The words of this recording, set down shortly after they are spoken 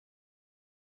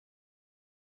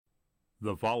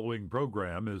The following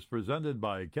program is presented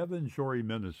by Kevin Shorey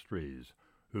Ministries,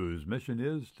 whose mission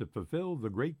is to fulfill the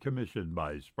Great Commission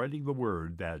by spreading the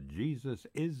word that Jesus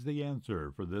is the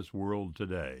answer for this world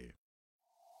today.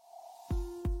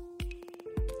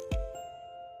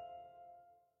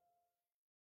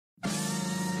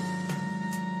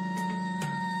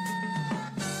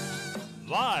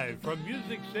 Live from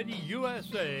Music City,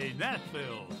 USA,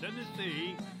 Nashville,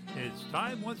 Tennessee, it's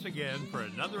time once again for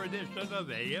another edition of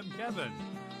AM Kevin,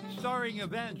 starring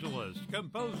evangelist,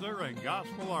 composer, and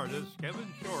gospel artist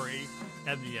Kevin Shorey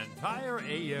and the entire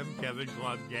AM Kevin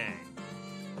Club gang.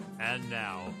 And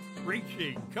now,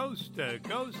 reaching coast to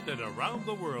coast and around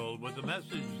the world with the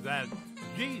message that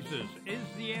Jesus is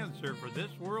the answer for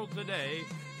this world today,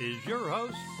 is your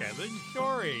host, Kevin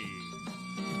Shorey.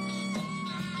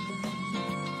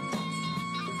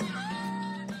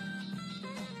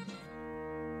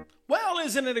 Well,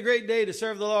 isn't it a great day to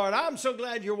serve the Lord? I'm so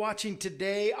glad you're watching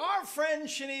today. Our friend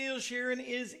Chenille Sheeran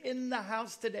is in the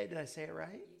house today. Did I say it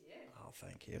right? Oh,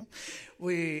 thank you.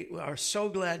 We are so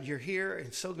glad you're here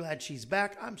and so glad she's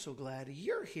back. I'm so glad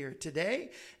you're here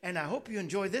today. And I hope you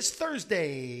enjoy this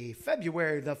Thursday,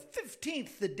 February the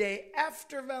 15th, the day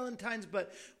after Valentine's.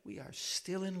 But we are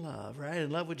still in love, right?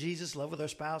 In love with Jesus, love with our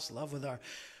spouse, love with our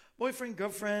boyfriend,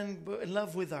 girlfriend, in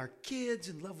love with our kids,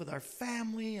 in love with our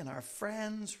family and our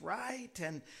friends, right?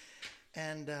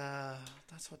 And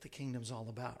that's what the kingdom's all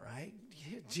about, right?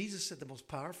 Jesus said the most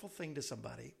powerful thing to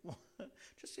somebody.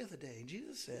 Just the other day,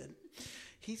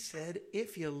 he said,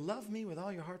 if you love me with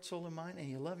all your heart, soul, and mind, and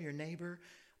you love your neighbor,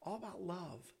 all about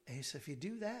love. And he said, if you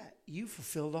do that, you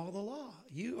fulfilled all the law.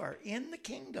 You are in the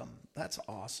kingdom. That's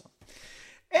awesome.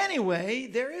 Anyway,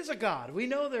 there is a God. We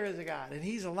know there is a God, and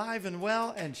he's alive and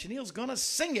well, and Chenille's going to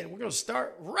sing it. We're going to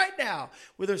start right now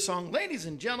with her song. Ladies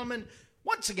and gentlemen,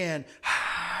 once again,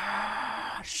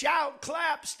 shout,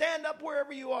 clap, stand up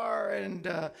wherever you are, and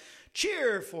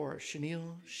cheer for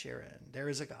Chenille Sheeran. There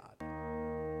is a God.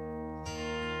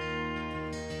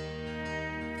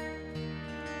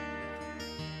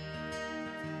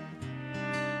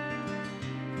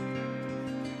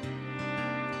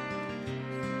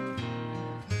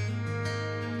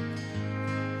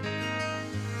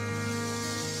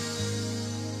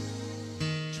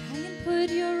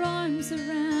 Put your arms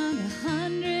around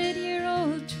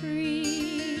 100-year-old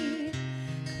tree.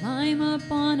 Climb up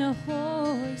on a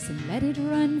horse and let it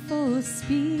run full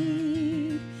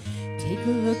speed. Take a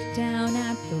look down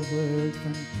at the world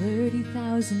from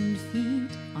 30,000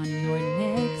 feet on your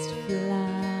next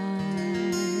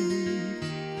flight.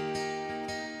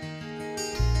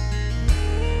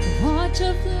 Watch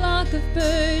a flock of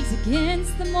birds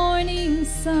against the morning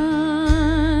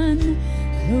sun.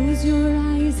 Close your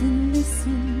eyes and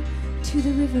listen to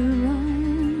the river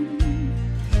run.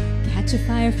 Catch a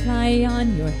firefly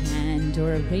on your hand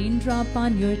or a raindrop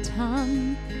on your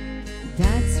tongue.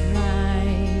 That's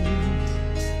right.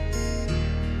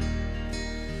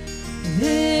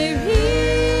 There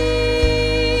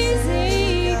is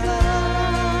a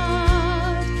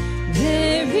God.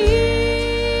 There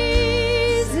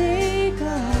is a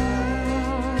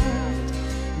God.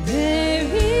 There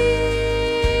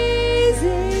is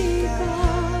a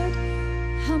God.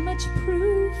 How much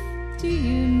proof do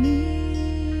you need?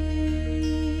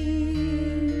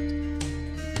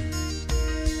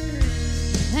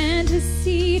 Plant a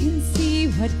seed and see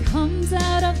what comes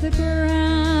out of the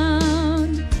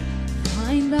ground.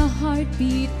 Find the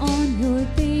heartbeat on your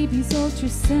baby's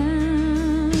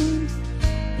ultrasound.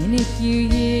 In a few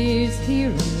years, hear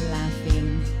him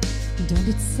laughing. Don't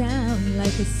it sound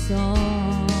like a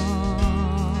song?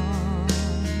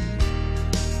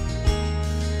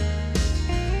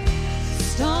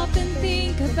 Stop and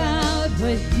think about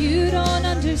what you don't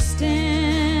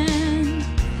understand.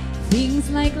 Things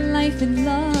like life and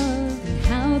love and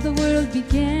how the world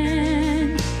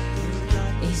began.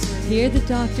 Hear the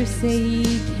doctor say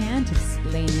he can't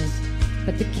explain it,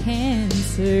 but the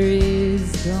cancer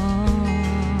is gone.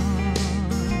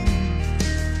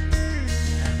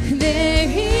 There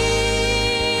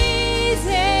is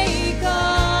a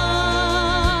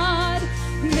God.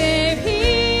 There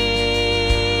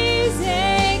is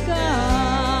a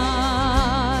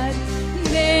God.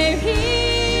 There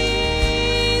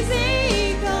is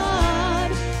a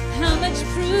God. How much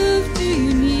proof do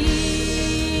you need?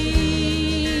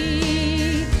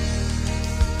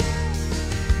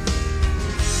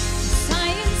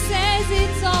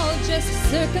 It's all just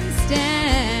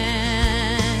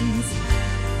circumstance,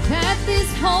 that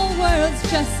this whole world's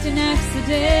just an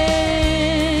accident.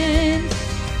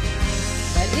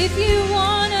 But if you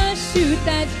wanna shoot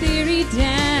that theory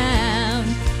down,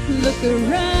 look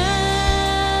around.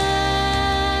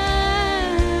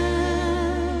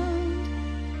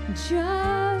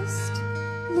 just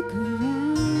look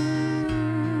around.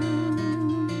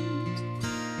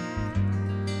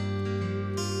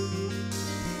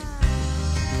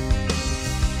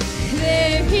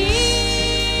 There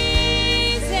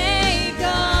is a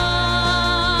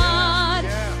God.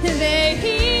 There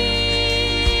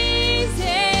is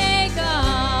a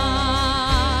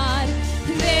God.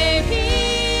 There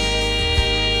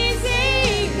is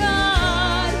a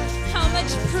God. How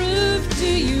much proof do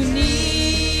you need?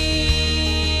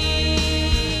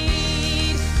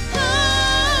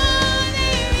 Oh,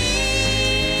 there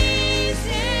is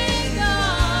a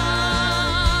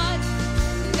God.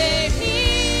 There is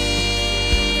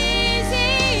a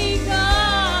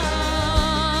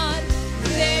God.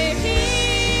 There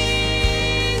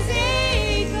is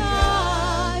a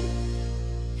God.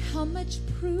 How much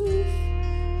proof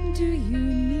do you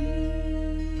need?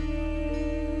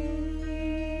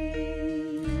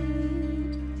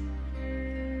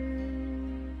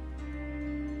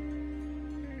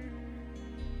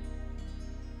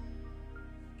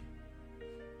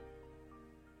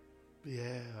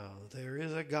 Yeah, there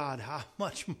is a God. How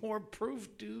much more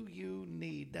proof do you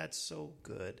need? That's so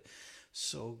good.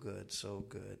 So good, so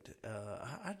good.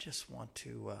 I just want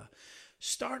to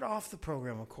start off the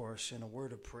program, of course, in a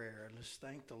word of prayer. Let's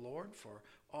thank the Lord for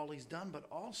all he's done, but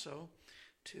also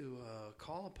to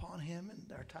call upon him in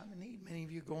our time of need. Many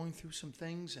of you going through some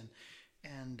things, and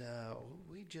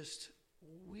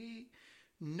we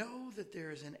know that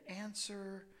there is an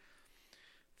answer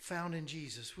found in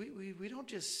Jesus. We don't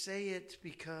just say it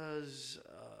because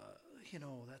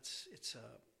it's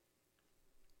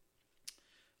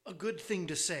a good thing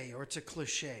to say, or it's a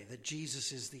cliche that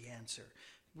Jesus is the answer.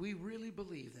 We really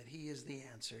believe that he is the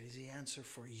answer. He's the answer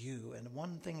for you. And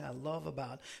one thing I love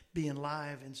about being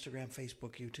live, Instagram,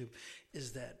 Facebook, YouTube,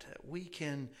 is that we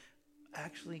can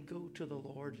actually go to the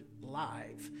Lord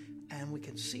live, and we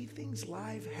can see things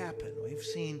live happen. We've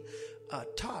seen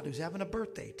Todd, who's having a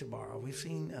birthday tomorrow. We've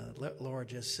seen, Laura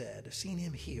just said, seen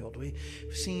him healed. We've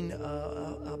seen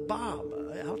Bob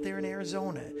out there in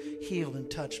Arizona healed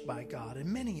and touched by God,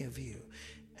 and many of you.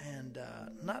 And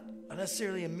not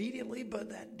necessarily immediately,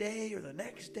 but that day or the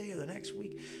next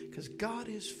week, because God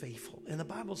is faithful. And the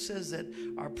Bible says that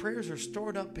our prayers are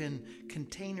stored up in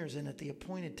containers, and at the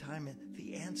appointed time,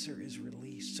 the answer is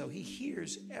released. So he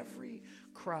hears every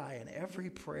cry and every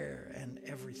prayer and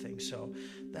everything. So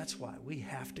that's why we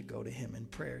have to go to him in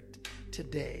prayer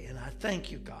today. And I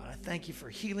thank you, God. I thank you for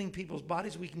healing people's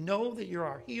bodies. We know that you're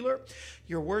our healer.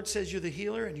 Your word says you're the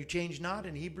healer, and you change not.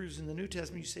 In Hebrews, in the New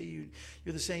Testament, you say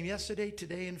you're the same yesterday,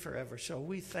 today, and forever. So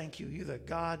we thank you. You're the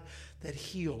God that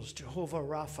heals, Jehovah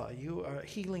Rapha.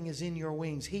 Healing is in your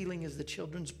wings. Healing is the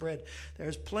children's bread.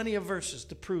 There's plenty of verses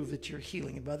to prove that you're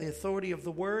healing. And by the authority of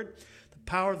the word, the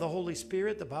power of the Holy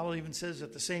Spirit, the Bible even says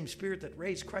that the same Spirit that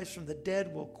raised Christ from the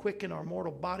dead will quicken our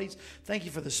mortal bodies. Thank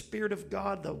you for the Spirit of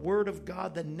God, the Word of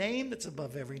God, the name that's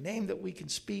above every name that we can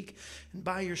speak. And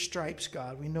by your stripes,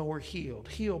 God, we know we're healed.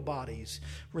 Heal bodies,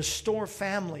 restore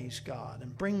families, God,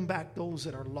 and bring back those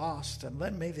that are lost. And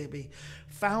may they be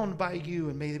found by you,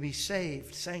 and may they be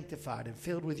saved, sanctified, and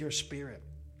filled with your Spirit.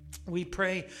 We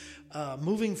pray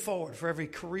moving forward for every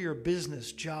career,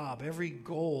 business, job, every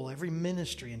goal, every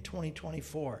ministry in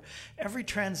 2024. Every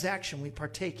transaction we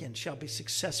partake in shall be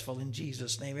successful in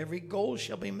Jesus' name. Every goal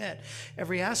shall be met.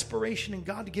 Every aspiration and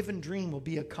God-given dream will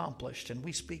be accomplished. And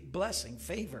we speak blessing,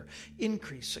 favor,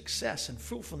 increase, success, and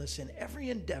fruitfulness in every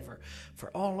endeavor for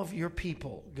all of your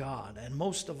people, God. And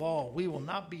most of all, we will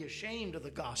not be ashamed of the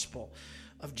gospel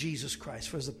of Jesus Christ,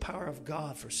 for it's the power of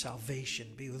God for salvation.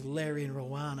 Be with Larry and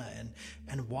Rowana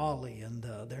and Wally and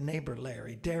their neighbor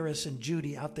Larry, Darius and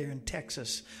Judy out there in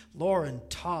Texas, Laura and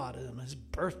Todd on his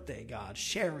birthday, God,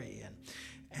 Sherry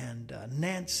and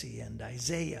Nancy and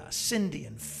Isaiah, Cindy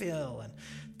and Phil. And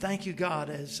thank you,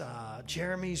 God, as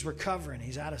Jeremy's recovering.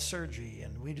 He's out of surgery,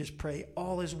 and we just pray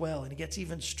all is well, and he gets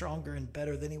even stronger and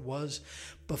better than he was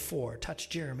before.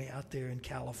 Touch Jeremy out there in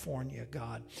California,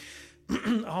 God.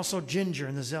 Also Ginger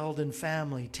and the Zeldin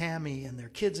family, Tammy and their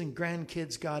kids and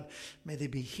grandkids, God, may they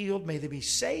be healed, may they be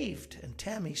saved, and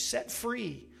Tammy set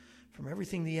free from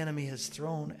everything the enemy has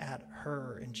thrown at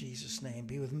her in Jesus' name.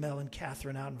 Be with Mel and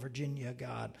Catherine out in Virginia,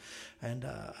 God. And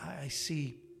I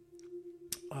see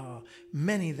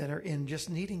many that are in just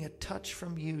needing a touch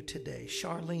from you today.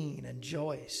 Charlene and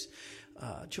Joyce.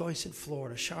 Joyce in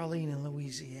Florida, Charlene in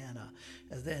Louisiana,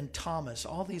 and then Thomas,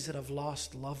 all these that have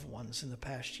lost loved ones in the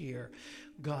past year.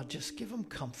 God, just give them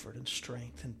comfort and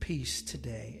strength and peace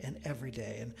today and every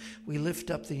day. And we lift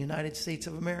up the United States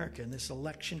of America in this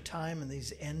election time and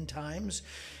these end times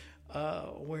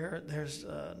where there's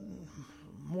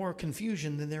more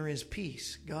confusion than there is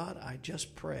peace. God, I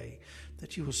just pray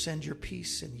that you will send your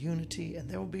peace and unity, and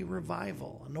there will be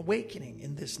revival and awakening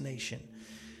in this nation.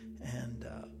 And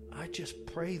I just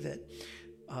pray that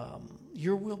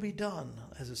your will be done,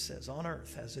 as it says, on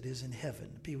earth as it is in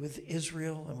heaven. Be with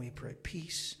Israel, and we pray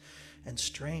peace and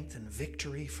strength and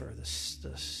victory for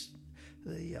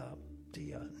the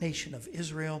nation of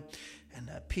Israel, and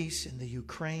peace in the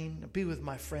Ukraine. Be with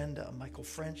my friend Michael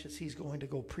French as he's going to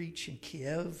go preach in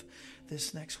Kiev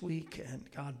this next week. And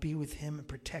God, be with him and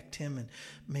protect him. And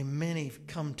may many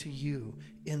come to you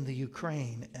in the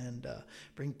Ukraine and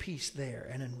bring peace there,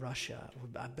 and in Russia.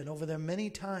 I've been over there many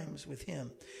times with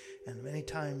him, and many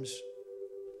times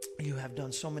you have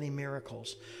done so many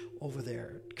miracles over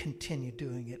there. Continue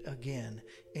doing it again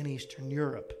in Eastern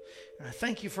Europe. And I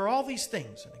thank you for all these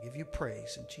things, and I give you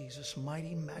praise in Jesus'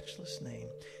 mighty, matchless name.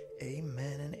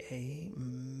 Amen and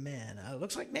amen. It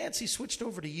looks like Nancy switched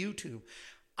over to YouTube.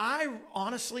 I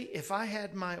honestly, if I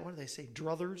had my, what do they say,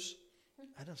 druthers?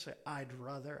 I don't say I'd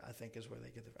rather, I think is where they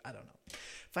get the, I don't know.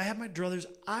 If I had my druthers,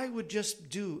 I would just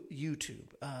do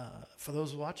YouTube. For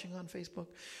those watching on Facebook,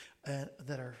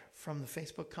 that are from the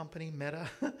Facebook company, Meta,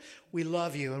 we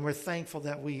love you, and we're thankful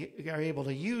that we are able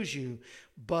to use you.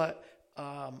 But there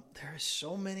are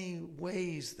so many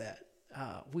ways that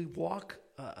we walk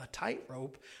a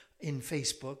tightrope in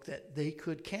Facebook that they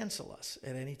could cancel us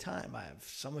at any time.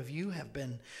 Some of you have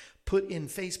been put in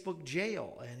Facebook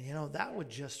jail, and that would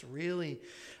just really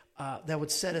that would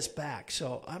set us back.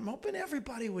 So I'm hoping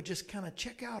everybody would just kind of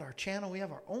check out our channel. We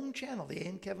have our own channel, the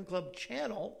AM Kevin Club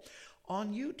channel,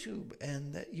 on YouTube,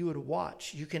 and that you would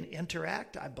watch. You can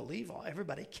interact, I believe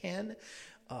everybody can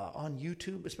on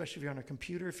YouTube, especially if you're on a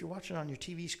computer. If you're watching on your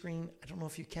TV screen, I don't know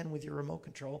if you can with your remote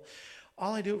control.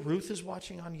 All I do, Ruth is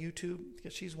watching on YouTube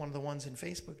because she's one of the ones in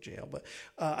Facebook jail. But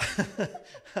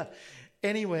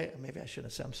anyway, maybe I shouldn't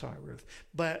have said, I'm sorry, Ruth.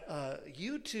 But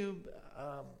YouTube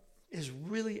is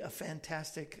really a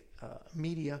fantastic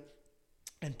media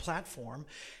and platform.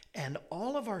 And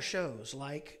all of our shows,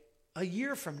 like a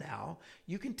year from now,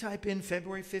 you can type in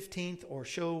February 15th or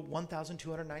show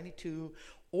 1292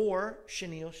 or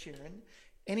Chenille Sheeran.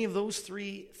 Any of those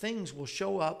three things will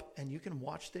show up, and you can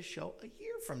watch this show a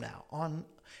year from now.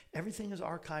 Everything is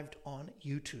archived on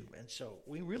YouTube, and so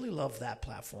we really love that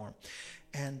platform.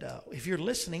 And if you're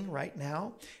listening right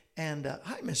now, and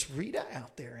hi, Miss Rita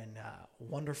out there in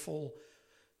wonderful,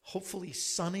 hopefully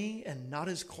sunny and not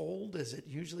as cold as it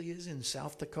usually is in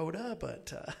South Dakota,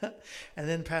 but and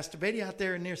then Pastor Beatty out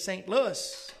there near St.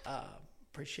 Louis.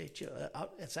 Appreciate you.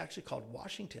 It's actually called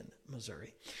Washington,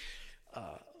 Missouri.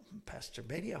 Pastor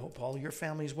Beatty, I hope all your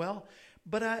family's well.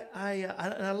 But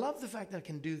I love the fact that I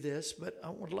can do this, but I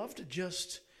would love to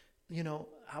just,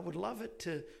 I would love it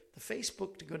to the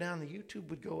Facebook to go down, the YouTube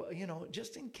would go,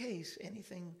 just in case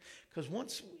anything, because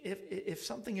once, if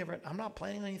something ever, I'm not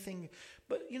planning anything,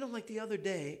 but like the other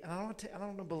day, and I don't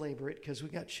want to belabor it because we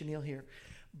got Chenille here,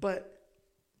 but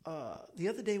the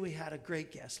other day we had a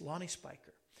great guest, Lonnie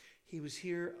Spiker. He was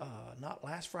here not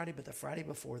last Friday, but the Friday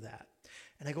before that.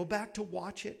 And I go back to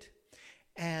watch it.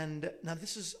 And now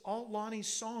this is all Lonnie's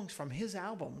songs from his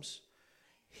albums.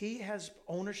 He has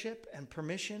ownership and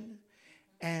permission.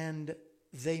 And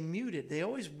they muted. They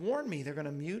always warn me they're going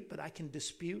to mute, but I can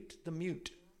dispute the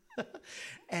mute.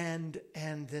 and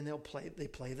then they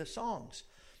play the songs.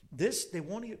 This, they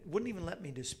wouldn't even let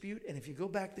me dispute. And if you go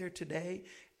back there today,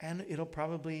 and it'll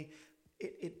probably,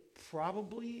 it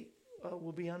probably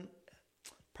will be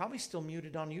probably still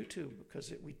muted on YouTube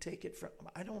because we take it from,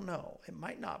 I don't know, it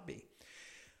might not be.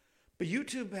 But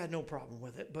YouTube had no problem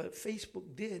with it, but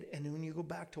Facebook did. And when you go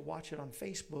back to watch it on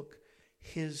Facebook,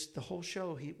 the whole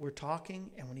show, we're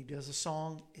talking, and when he does a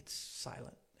song, it's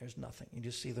silent. There's nothing. You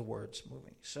just see the words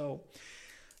moving. So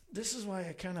this is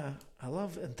why I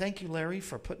love, and thank you, Larry,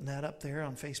 for putting that up there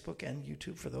on Facebook and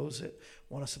YouTube for those that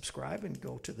want to subscribe and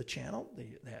go to the channel.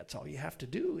 That's all you have to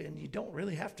do, and you don't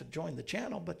really have to join the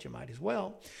channel, but you might as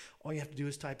well. All you have to do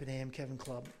is type in AM Kevin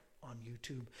Club on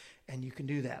YouTube, and you can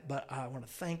do that. But I want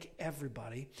to thank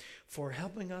everybody for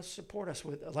helping us, support us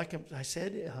with, like I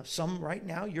said, some right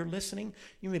now, you're listening.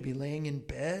 You may be laying in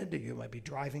bed, or you might be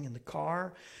driving in the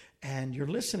car, and you're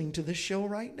listening to this show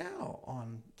right now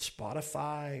on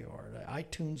Spotify or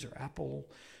iTunes or Apple,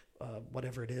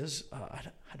 whatever it is. I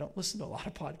don't listen to a lot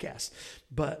of podcasts,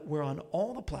 but we're on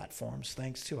all the platforms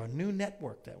thanks to our new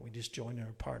network that we just joined and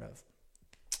are part of.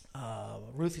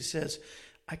 Ruthie says,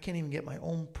 I can't even get my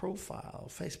own profile.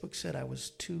 Facebook said I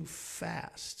was too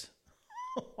fast.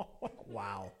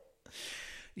 Wow.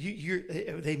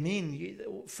 They mean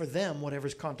for them,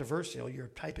 whatever's controversial, you're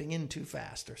typing in too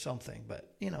fast or something.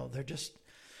 But, they're just,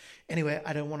 anyway,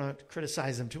 I don't want to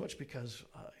criticize them too much because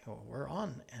we're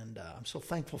on, and I'm so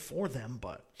thankful for them.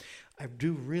 But I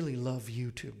do really love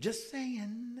YouTube. Just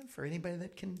saying, for anybody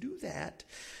that can do that,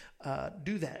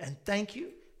 do that. And thank you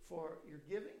for your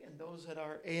giving. And those that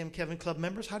are AM Kevin Club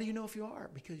members, how do you know if you are?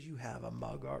 Because you have a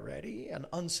mug already, an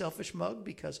unselfish mug,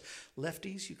 because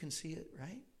lefties, you can see it,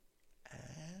 right?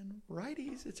 And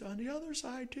righties, it's on the other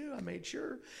side too. I made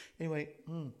sure. Anyway,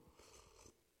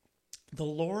 the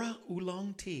Laura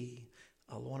Oolong tea.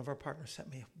 One of our partners sent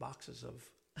me boxes of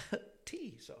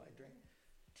tea, so I drink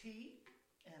tea,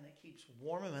 and it keeps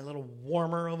warm in my little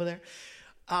warmer over there.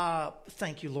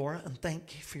 Thank you, Laura, and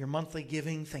thank you for your monthly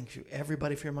giving. Thank you,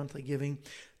 everybody, for your monthly giving.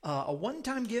 A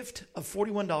one-time gift of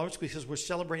 $41 because we're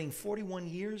celebrating 41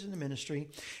 years in the ministry,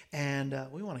 and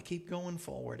we want to keep going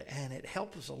forward, and it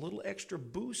helps us a little extra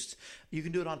boost. You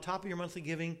can do it on top of your monthly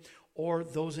giving, or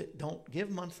those that don't give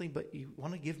monthly, but you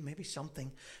want to give maybe something.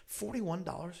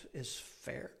 $41 is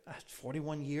fair. That's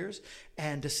 41 years.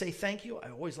 And to say thank you, I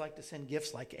always like to send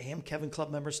gifts like AM Kevin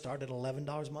Club members start at $11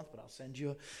 a month, but I'll send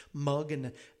you a mug and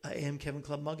an AM Kevin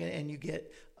Club mug, and you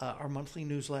get our monthly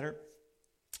newsletter.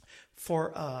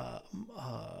 For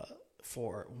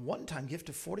one-time gift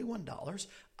of $41,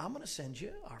 I'm going to send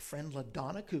you our friend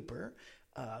LaDonna Cooper.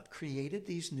 Created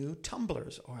these new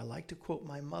tumblers, or I like to quote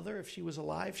my mother. If she was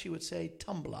alive, she would say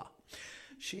tumbler.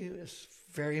 She is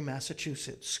very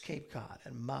Massachusetts, Cape Cod,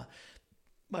 and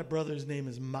my brother's name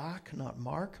is Mark, not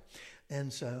Mark.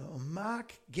 And so,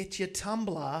 Mark, get your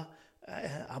tumbler.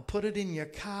 I'll put it in your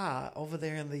car over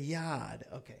there in the yard.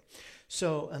 Okay,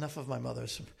 so enough of my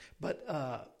mother's.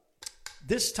 But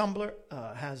this tumbler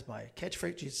has my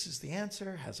catchphrase, Jesus is the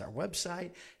answer, has our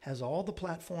website, has all the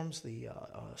platforms, the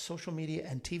social media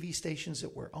and TV stations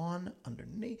that we're on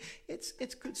underneath.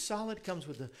 It's good, solid. Comes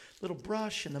with a little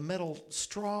brush and a metal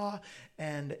straw,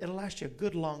 and it'll last you a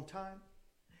good long time.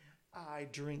 I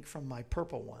drink from my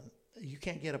purple one. You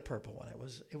can't get a purple one.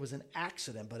 It was an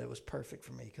accident, but it was perfect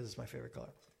for me because it's my favorite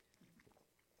color.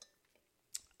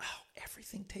 Oh,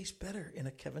 everything tastes better in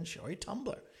a Kevin Shorey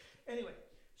tumbler. Anyway.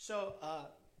 So,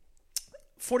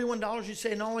 $41, you'd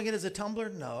say, and all I get is a tumbler?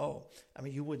 No. I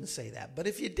mean, you wouldn't say that. But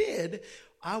if you did,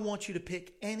 I want you to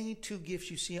pick any two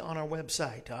gifts you see on our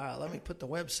website. Let me put the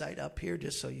website up here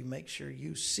just so you make sure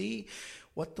you see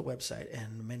what the website,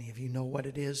 and many of you know what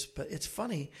it is. But it's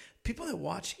funny. People that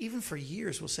watch, even for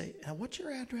years, will say, now, what's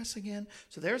your address again?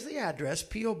 So there's the address,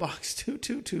 P.O. Box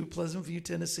 222, Pleasant View,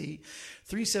 Tennessee,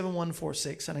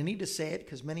 37146. And I need to say it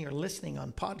because many are listening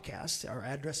on podcasts. Our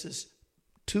address is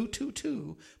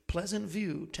 222 Pleasant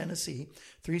View, Tennessee,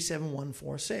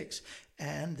 37146.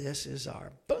 And this is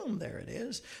our, boom, there it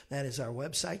is. That is our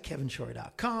website,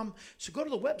 kevinshorey.com. So go to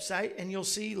the website and you'll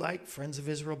see, like, Friends of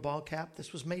Israel ball cap.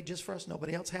 This was made just for us.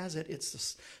 Nobody else has it. It's the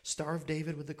Star of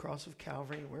David with the cross of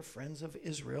Calvary. We're Friends of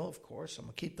Israel, of course. I'm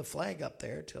going to keep the flag up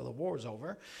there till the war's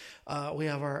over. We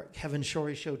have our Kevin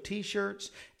Shorey Show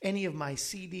t-shirts, any of my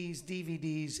CDs,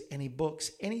 DVDs, any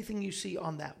books, anything you see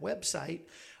on that website.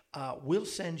 We'll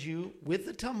send you with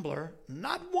the tumbler,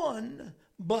 not one,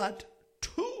 but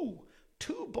two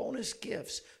bonus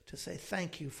gifts to say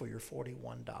thank you for your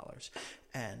 $41.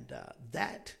 And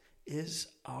that is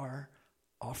our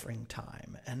offering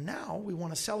time. And now we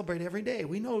want to celebrate every day.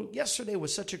 We know yesterday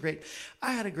was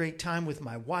I had a great time with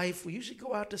my wife. We usually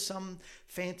go out to some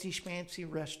fancy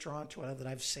schmancy restaurant that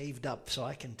I've saved up so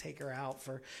I can take her out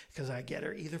because I get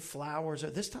her either flowers,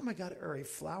 or this time I got her a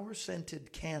flower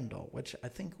scented candle, which I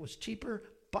think was cheaper,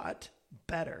 but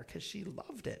better because she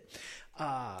loved it.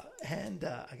 And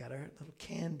I got her a little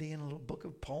candy and a little book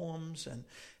of poems and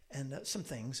some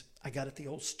things. I got at the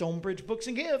old Stonebridge Books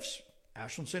and Gifts.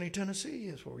 Ashland City, Tennessee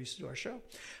is where we used to do our show.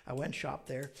 I went and shopped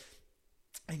there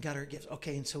and got her gifts.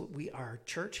 Okay, and so our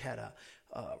church had a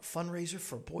fundraiser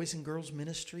for Boys and Girls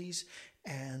Ministries,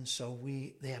 and so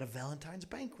they had a Valentine's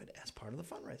banquet as part of the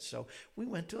fundraiser. So we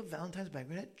went to a Valentine's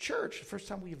banquet at church. The first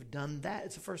time we've done that.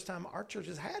 It's the first time our church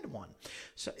has had one.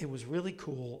 So it was really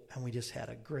cool, and we just had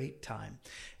a great time.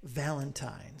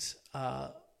 Valentine's.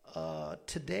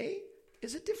 Today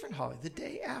is a different holiday, the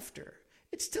day after.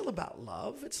 It's still about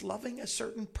love. It's loving a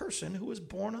certain person who was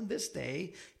born on this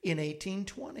day in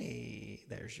 1820.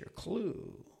 There's your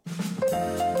clue.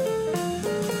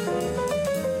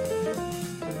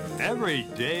 Every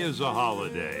day is a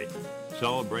holiday,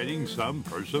 celebrating some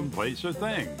person, place, or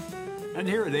thing. And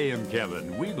here at AM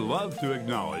Kevin, we love to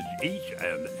acknowledge each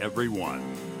and every one.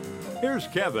 Here's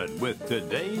Kevin with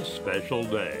today's special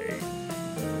day.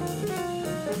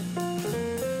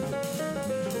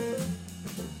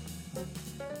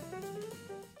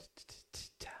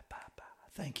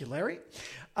 Thank you, Larry.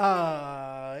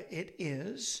 It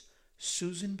is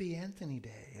Susan B. Anthony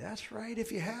Day. That's right.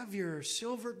 If you have your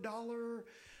silver dollar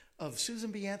of Susan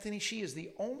B. Anthony, she is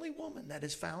the only woman that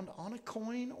is found on a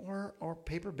coin or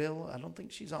paper bill. I don't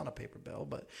think she's on a paper bill,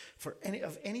 but for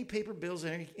any paper bills,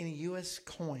 any U.S.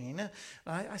 coin,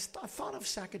 I thought of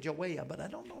Sacagawea, but I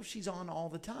don't know if she's on all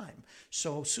the time.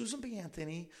 So Susan B.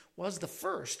 Anthony was the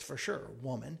first, for sure,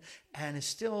 woman, and is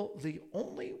still the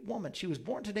only woman. She was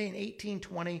born today in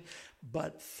 1820,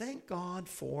 but thank God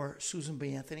for Susan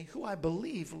B. Anthony, who I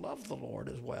believe loved the Lord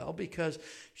as well, because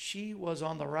she was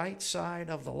on the right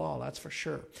side of the law, that's for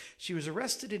sure. She was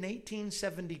arrested in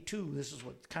 1872. This is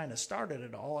what kind of started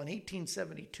it all. In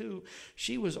 1872,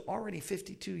 she was already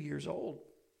 52 years old,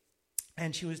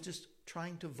 and she was just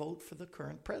trying to vote for the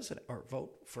current president, or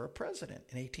vote for a president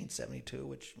in 1872,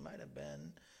 which might have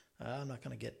been, I'm not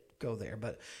going to go there,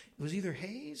 but it was either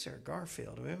Hayes or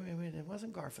Garfield. It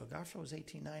wasn't Garfield. Garfield was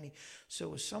 1890, so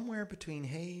it was somewhere between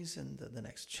Hayes and the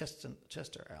next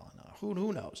Chester Allen.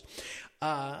 Who knows?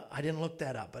 I didn't look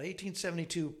that up, but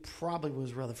 1872 probably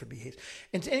was Rutherford B. Hayes.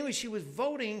 And anyway, she was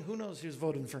voting. Who knows? She was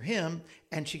voting for him,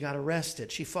 and she got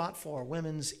arrested. She fought for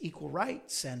women's equal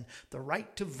rights and the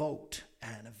right to vote.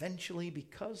 And eventually,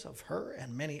 because of her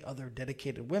and many other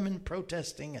dedicated women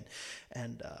protesting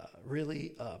and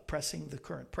really pressing the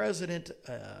current president,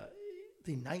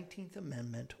 the 19th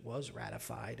Amendment was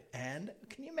ratified. And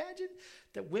can you imagine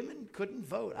that women couldn't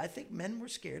vote? I think men were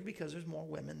scared because there's more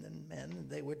women than men. And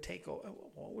they would take over.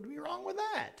 What would be wrong with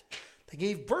that? They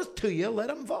gave birth to you. Let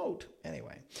them vote.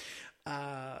 Anyway.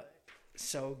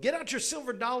 So get out your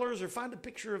silver dollars or find a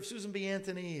picture of Susan B.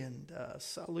 Anthony and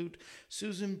salute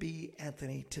Susan B.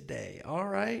 Anthony today. All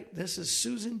right. This is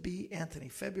Susan B. Anthony.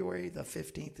 February the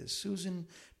 15th is Susan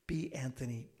B.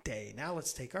 Anthony Day. Now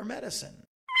let's take our medicine.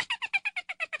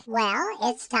 Well,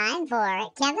 it's time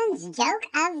for Kevin's Joke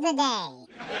of the Day.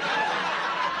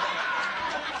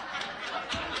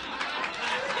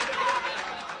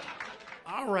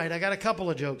 All right. I got a couple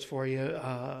of jokes for you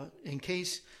in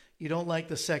case you don't like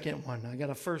the second one. I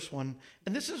got a first one.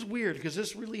 And this is weird because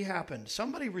this really happened.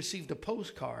 Somebody received a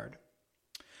postcard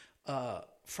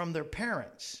from their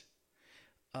parents.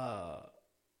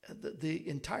 The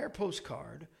entire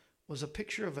postcard was a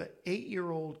picture of an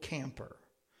 8-year-old camper.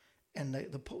 And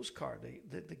the postcard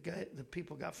the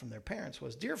people got from their parents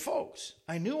was, "Dear folks,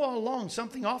 I knew all along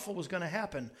something awful was going to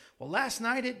happen. Well, last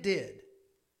night it did."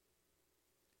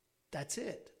 That's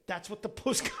it. That's what the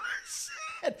postcard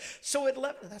said. So it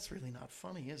left. That's really not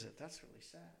funny, is it? That's really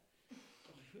sad.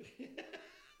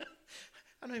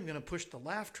 I'm not even going to push the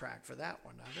laugh track for that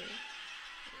one.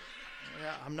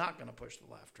 Yeah, I'm not going to push the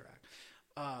laugh track.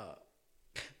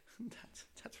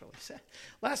 That's really sad.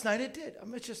 Last night it did. I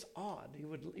mean, it's just odd.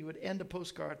 You would end a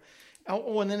postcard.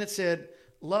 Oh, and then it said,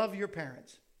 "Love your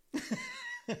parents." I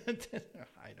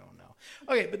don't know.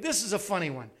 Okay, but this is a funny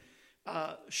one.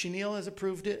 Chenille has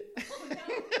approved it.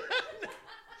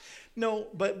 No,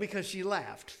 but because she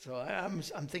laughed. So I'm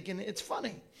thinking it's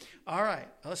funny. All right,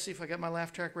 let's see if I got my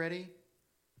laugh track ready.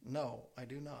 No, I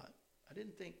do not. I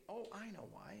didn't think, oh, I know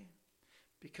why.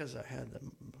 Because I had the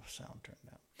sound turned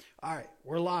down. All right,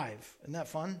 we're live. Isn't that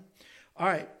fun? All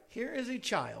right, here is a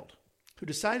child who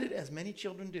decided, as many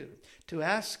children do, to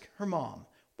ask her mom,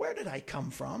 "Where did I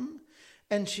come from?"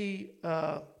 And she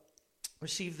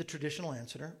received the traditional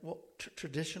answer.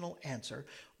 Traditional answer,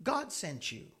 "God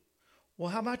sent you." "Well,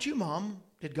 how about you, Mom?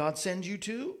 Did God send you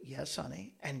too?" "Yes,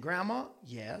 honey." "And Grandma?"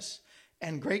 "Yes."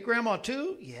 "And great-grandma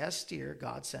too?" "Yes, dear,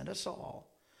 God sent us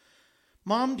all."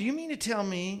 "Mom, do you mean to tell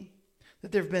me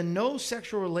that there have been no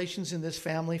sexual relations in this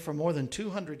family for more than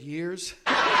 200 years?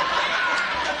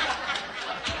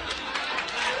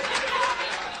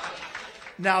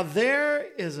 Now,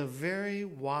 there is a very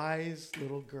wise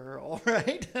little girl,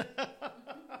 right?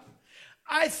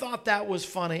 I thought that was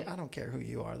funny. I don't care who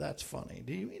you are. That's funny.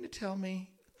 Do you mean to tell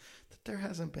me that there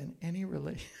hasn't been any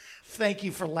relation? Thank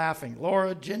you for laughing.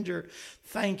 Laura, Ginger,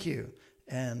 thank you.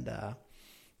 And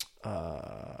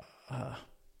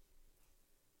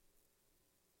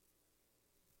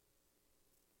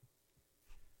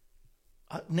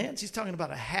Nancy's talking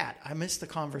about a hat. I missed the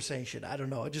conversation. I don't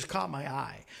know. It just caught my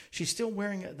eye. She's still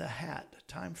wearing the hat.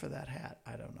 Time for that hat.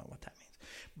 I don't know what that means.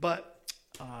 But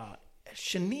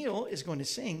Chenille is going to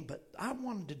sing, but I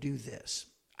wanted to do this.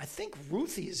 I think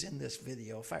Ruthie is in this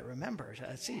video, if I remember.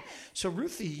 I see. So,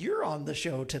 Ruthie, you're on the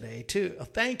show today, too.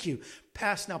 Thank you.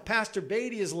 Now, Pastor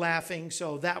Beatty is laughing,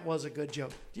 so that was a good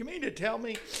joke. Do you mean to tell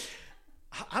me?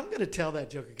 I'm going to tell that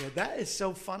joke again. That is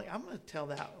so funny. I'm going to tell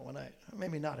that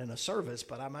maybe not in a service,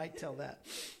 but I might tell that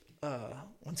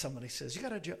when somebody says, "You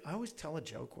got a joke." I always tell a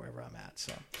joke wherever I'm at.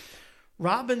 So,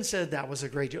 Robin said that was a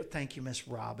great joke. Thank you, Miss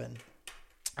Robin.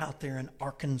 out there in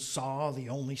Arkansas, the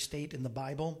only state in the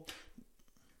Bible.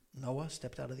 Noah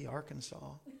stepped out of the ark and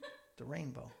saw the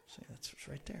rainbow. See, that's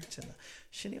right there. It's in the.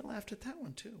 Chenille laughed at that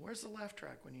one too. Where's the laugh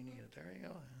track when you need it? There you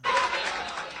go.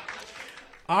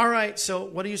 All right. So,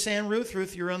 what are you saying, Ruth?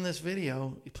 Ruth, you're on this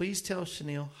video. Please tell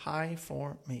Chenille hi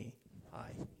for me.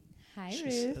 Hi. Hi, She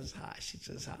Ruth. says hi. She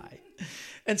says hi.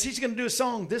 And she's going to do a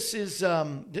song. This is,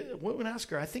 what would I ask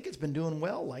her? I think it's been doing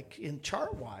well, like in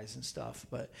chart-wise and stuff.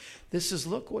 But this is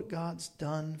Look What God's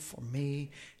Done for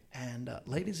Me. And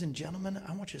ladies and gentlemen,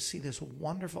 I want you to see this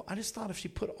wonderful. I just thought if she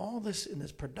put all this in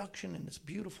this production, in this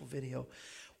beautiful video,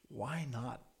 why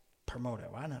not promote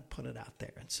it? Why not put it out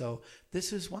there? And so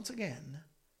this is, once again,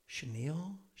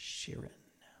 Chenille Sheeran.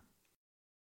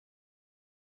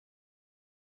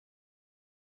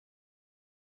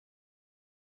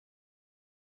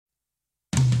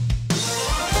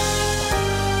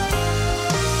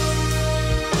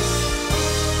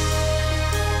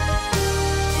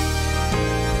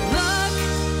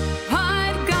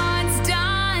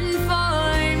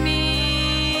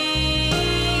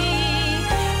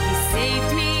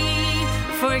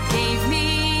 Forgave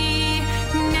me,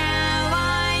 now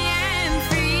I am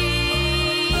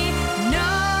free.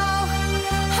 No,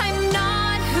 I'm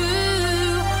not who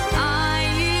I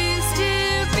used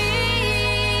to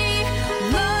be.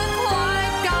 Look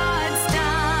what God's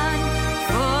done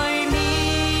for me.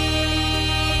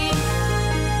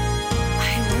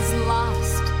 I was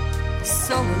lost,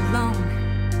 so alone.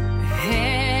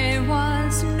 There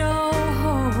was no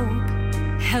hope,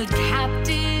 held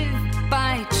captive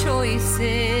by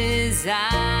choices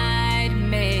I'd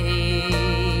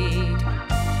made.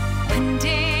 One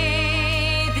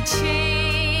day the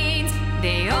chains,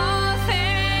 they all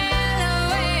fell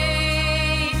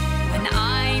away. When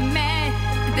I met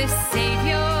the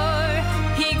Savior,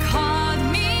 He called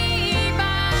me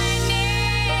by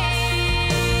name.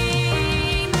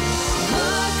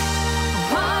 Look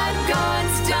what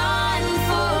God's done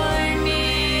for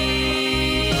me.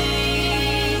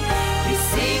 He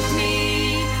saved me,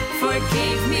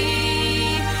 forgave me,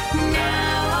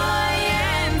 now I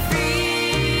am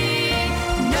free.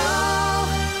 No,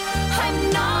 I'm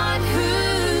not who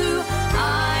I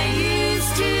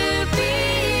used to be.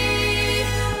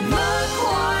 Look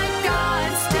what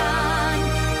God's done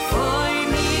for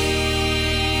me.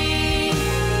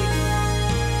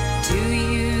 Do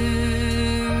you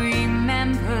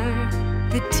remember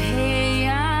the day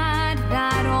at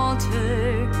that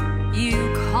altar you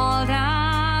called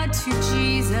out to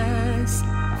Jesus,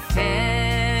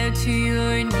 fell to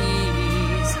your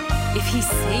knees? If He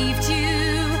saved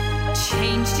you,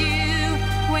 changed you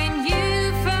when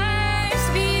you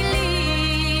first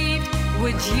believed,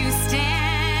 would you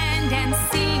stand and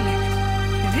sing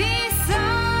this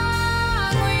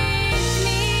song with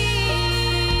me?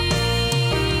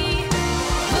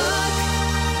 Look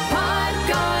what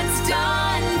God's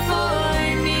done for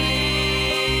me.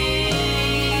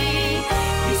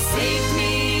 He saved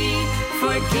me,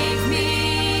 forgave me,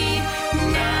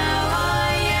 now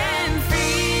I am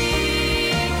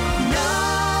free. No,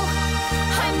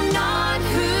 I'm not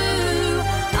who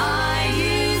I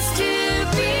used to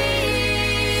be.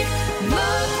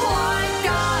 Look what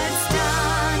God's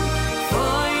done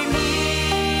for me.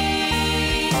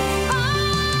 Oh,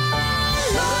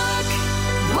 look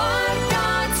what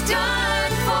God's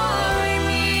done for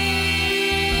me.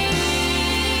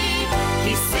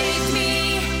 He saved me,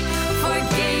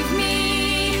 forgave me,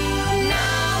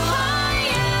 now I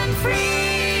am free.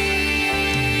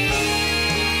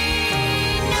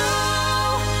 No,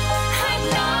 I'm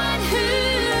not who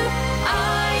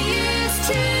I used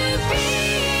to be.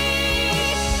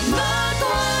 Look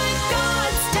what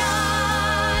God's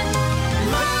done.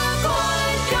 Look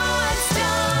what God's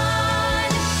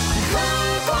done.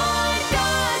 Look what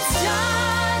God's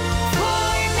done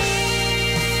for me.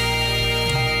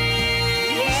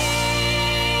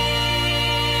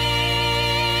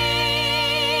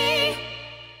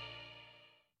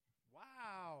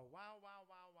 Wow, wow, wow,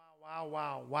 wow, wow, wow,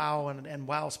 wow, wow, and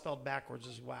wow spelled backwards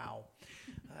is wow.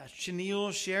 Chenille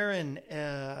Sheeran,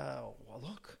 well,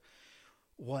 look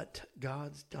what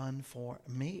God's done for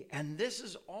me. And this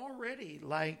is already,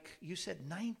 like you said,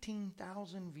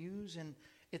 19,000 views, and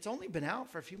it's only been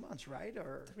out for a few months, right?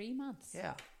 Or 3 months.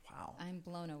 yeah, wow. I'm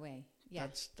blown away. Yeah.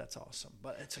 That's awesome.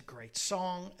 But it's a great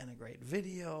song and a great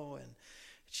video, and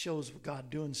it shows God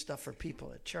doing stuff for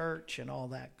people at church and all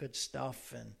that good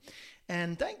stuff.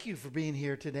 And thank you for being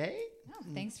here today. No,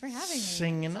 thanks for having me.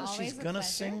 Singing It's us. always She's a going to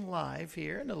pleasure. sing live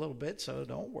here in a little bit, so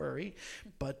don't worry.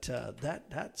 But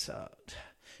that's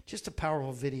just a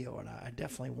powerful video, and I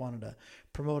definitely wanted to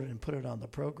promote it and put it on the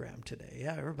program today.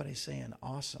 Yeah, everybody's saying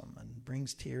awesome and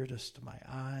brings tears to my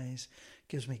eyes.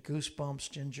 Gives me goosebumps,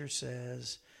 Ginger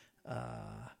says.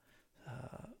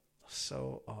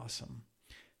 So awesome.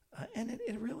 And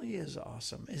it really is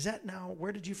awesome. Is that now,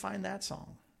 where did you find that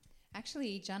song?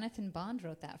 Actually, Jonathan Bond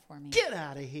wrote that for me. Get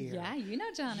out of here. Yeah, you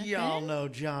know Jonathan. Y'all know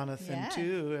Jonathan,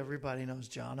 too. Everybody knows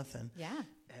Jonathan. Yeah.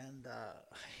 And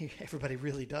everybody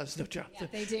really does know Jonathan.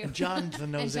 Yeah, they do. And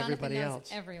Jonathan knows everybody else.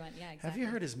 Everyone, yeah, exactly. Have you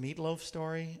heard his Meatloaf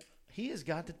story? He has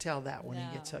got to tell that when he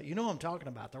gets out. You know what I'm talking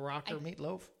about, the rocker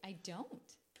Meatloaf? I don't.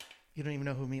 You don't even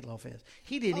know who Meatloaf is.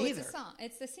 He didn't either. It's a song.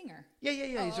 It's the singer.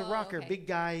 Yeah. He's a rocker, big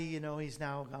guy. He's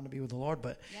now gone to be with the Lord.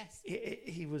 But yes.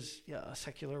 he was a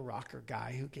secular rocker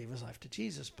guy who gave his life to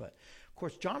Jesus. But, of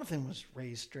course, Jonathan was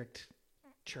raised strict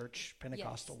church,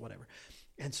 Pentecostal, whatever.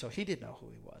 And so he didn't know who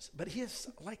he was. But he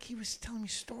was telling me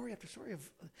story after story of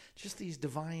just these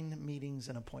divine meetings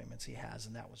and appointments he has,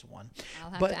 and that was one.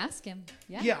 I'll have to ask him.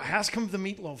 Yeah, ask him the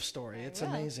Meatloaf story. It's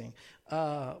amazing.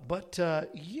 But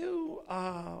you,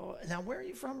 now where are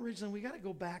you from originally? We got to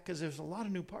go back because there's a lot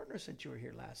of new partners since you were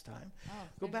here last time. Oh,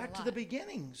 go back to the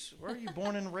beginnings. Where are you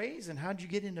born and raised, and how did you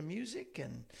get into music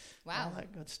and all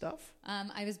that good stuff?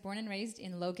 I was born and raised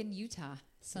in Logan, Utah.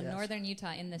 So northern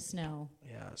Utah in the snow.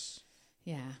 Yes.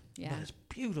 Yeah. But it's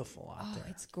beautiful out there.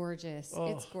 It's gorgeous.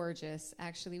 Oh. It's gorgeous.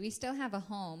 Actually, we still have a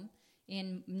home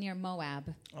near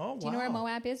Moab. Oh, wow. Do you know where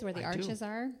Moab is, where the arches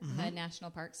are? Mm-hmm. The national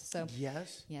parks. So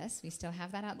yes, we still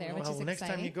have that out there, which is exciting. Next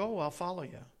time you go, I'll follow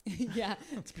you. Yeah.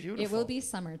 It's beautiful. It will be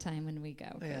summertime when we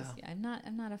go. Yeah. I'm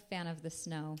not a fan of the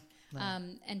snow. No.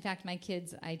 In fact, my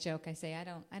kids, I joke, I say,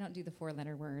 I don't do the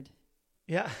 4-letter word.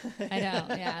 Yeah. I know.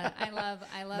 Yeah. I love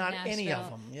not Nashville. any of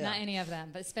them. Yeah. Not any of them,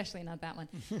 but especially not that one.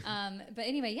 But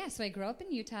anyway, so I grew up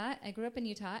in Utah.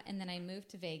 And then I moved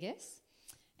to Vegas,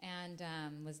 and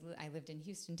I lived in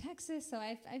Houston, Texas. So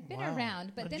I've been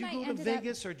around. But then did you go to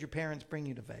Vegas, or did your parents bring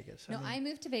you to Vegas? I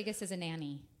moved to Vegas as a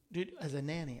nanny. As a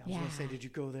nanny, I was going to say, did you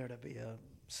go there to be a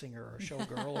singer or a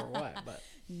showgirl or what? But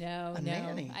no.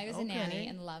 Nanny. I was a nanny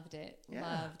and loved it. Yeah.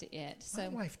 Loved it. So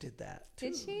my wife did that too.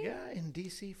 Did she? Yeah, in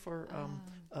D.C. for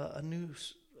a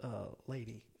news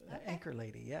lady, anchor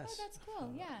lady. Yes. Oh, that's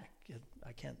cool. Yeah.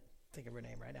 I can't think of her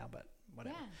name right now, but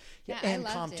whatever. Yeah. Ann I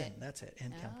loved Compton. it. That's it.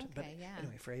 Ann Compton. Okay, but yeah.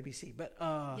 anyway, for ABC. But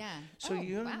So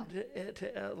you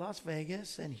to Las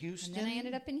Vegas and Houston. And then I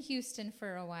ended up in Houston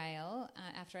for a while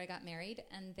after I got married,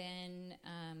 and then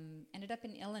ended up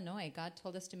in Illinois. God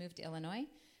told us to move to Illinois.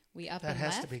 We up that and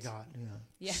has left. to be God.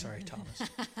 Yeah. Sorry, Thomas.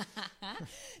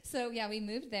 So we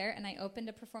moved there, and I opened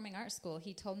a performing arts school.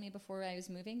 He told me before I was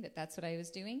moving that that's what I was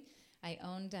doing. I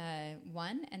owned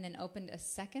one, and then opened a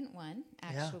second one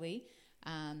actually,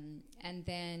 and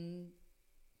then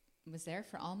was there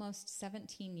for almost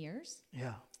 17 years.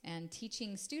 Yeah. And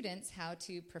teaching students how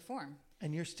to perform.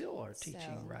 And you still are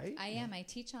teaching, right? I am. I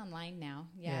teach online now.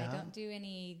 Yeah. I don't do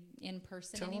any in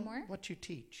person anymore. Tell what you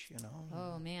teach,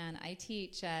 Oh, man. I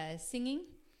teach singing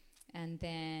and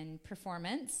then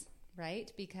performance,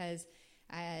 right? Because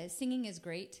singing is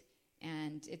great,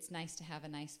 and it's nice to have a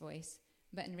nice voice.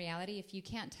 But in reality, if you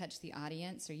can't touch the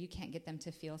audience or you can't get them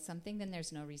to feel something, then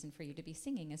there's no reason for you to be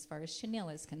singing as far as Chenille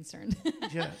is concerned.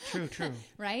 Yeah, true.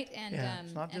 Right? And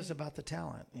it's not just about the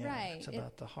talent. Yeah, right. It's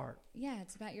about the heart. Yeah,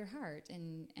 it's about your heart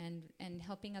and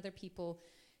helping other people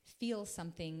feel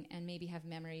something and maybe have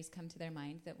memories come to their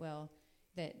mind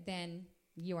that then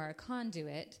you are a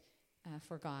conduit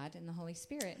for God and the Holy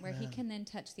Spirit, where He can then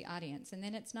touch the audience, and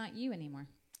then it's not you anymore.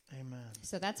 Amen.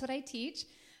 So that's what I teach.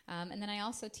 And then I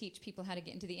also teach people how to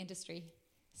get into the industry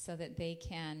so that they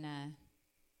can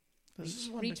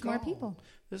reach more people.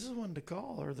 This is one to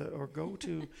call or go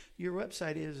to. Your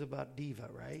website is about diva,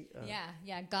 right?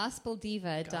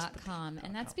 gospeldiva.com.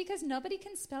 And that's because nobody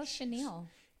can spell Chenille.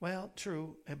 Well,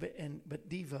 true, but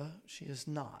diva, she is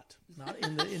not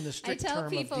in the strict term I tell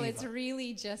of people diva. It's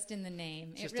really just in the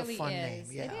name. Just it really a fun is.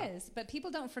 name, yeah. It is, but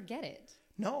people don't forget it.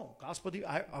 No, gospel diva.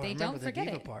 I They remember don't the forget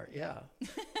diva it. part. Yeah,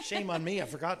 shame on me. I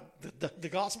forgot the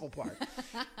gospel part.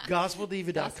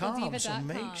 Gospeldiva.com. So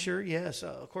make sure. Yes,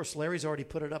 of course. Larry's already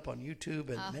put it up on YouTube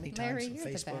and many Larry, times on you're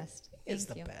Facebook. The best. He's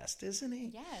Thank the you. best, isn't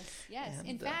he? Yes. And,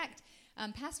 in fact,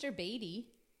 Pastor Beatty.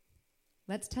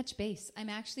 Let's touch base. I'm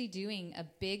actually doing a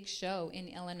big show in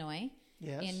Illinois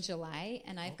in July,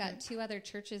 and I've got 2 other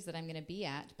churches that I'm going to be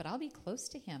at, but I'll be close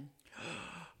to him.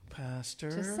 Pastor.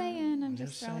 Just saying. I'm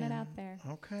just throwing it out there.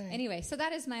 Okay. Anyway, so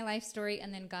that is my life story,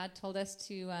 and then God told us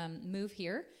to move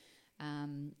here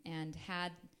and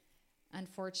had,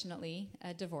 unfortunately,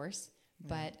 a divorce.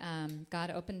 But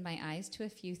God opened my eyes to a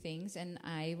few things, and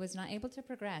I was not able to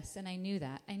progress, and I knew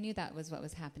that. I knew that was what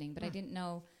was happening, but I didn't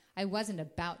know. I wasn't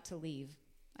about to leave.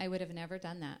 I would have never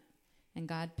done that. And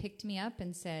God picked me up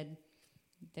and said,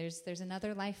 there's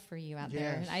another life for you out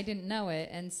there. And I didn't know it.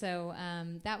 And so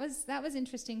that was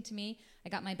interesting to me. I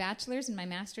got my bachelor's and my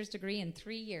master's degree in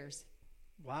 3 years.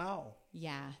 Wow.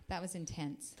 Yeah, that was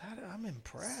intense. I'm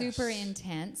impressed. Super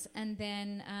intense. And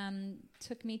then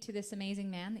took me to this amazing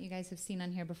man that you guys have seen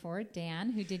on here before,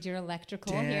 Dan, who did your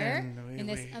electrical here in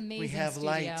this amazing we have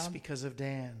studio. Lights because of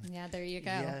Dan. Yeah, there you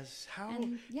go. Yes.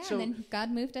 And then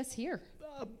God moved us here.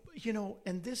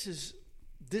 And this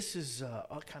is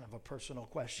a kind of a personal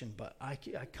question, but I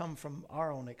come from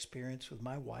our own experience with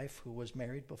my wife, who was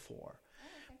married before. Oh,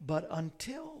 okay. But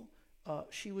until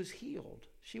she was healed,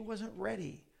 she wasn't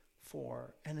ready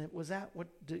for, and it was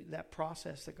that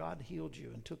process that God healed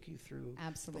you and took you through.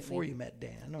 Absolutely. Before you met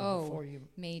Dan.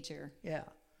 Major. Yeah.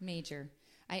 Major.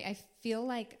 I feel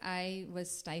like I was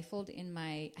stifled in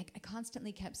I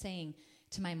constantly kept saying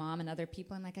to my mom and other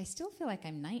people, I'm like, I still feel like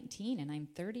I'm 19 and I'm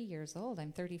 30 years old.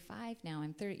 I'm 35 now.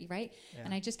 I'm 30, right? Yeah.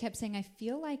 And I just kept saying, I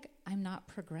feel like I'm not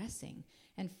progressing.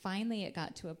 And finally it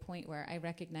got to a point where I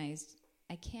recognized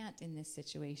I can't in this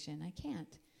situation. I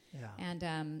can't. Yeah.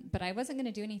 And but I wasn't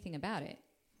going to do anything about it.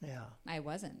 Yeah. I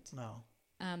wasn't. No.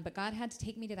 But God had to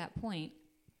take me to that point.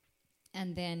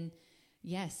 And then,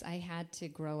 yes, I had to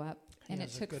grow up. And it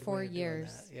took 4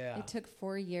 years. Yeah. It took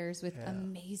 4 years with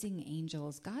amazing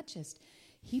angels. God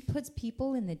He puts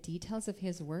people in the details of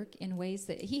his work in ways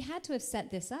that he had to have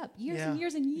set this up years and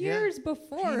years and years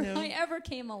before I ever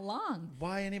came along.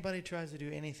 Why anybody tries to do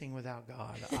anything without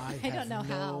God, I don't know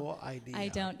no idea. I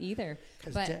don't either.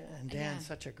 Because Dan's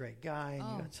such a great guy,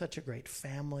 and you got such a great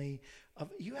family.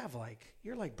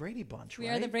 You're like Brady Bunch, right? We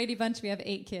are the Brady Bunch. We have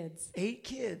 8 kids. 8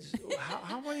 kids.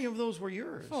 How many of those were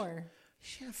yours? 4.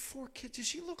 She had 4 kids. Does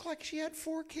she look like she had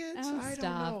 4 kids? Oh, I don't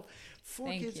know. 4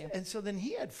 kids. You. And so then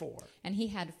he had 4. And he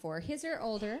had 4. His are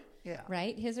older. Yeah.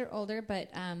 Right? His are older,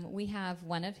 but we have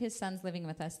one of his sons living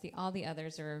with us. All the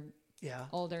others are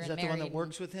older and married. Is that the one that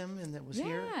works with him and that was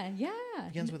here? Yeah.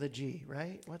 Begins with a G,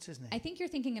 right? What's his name? I think you're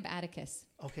thinking of Atticus.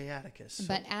 Okay, Atticus.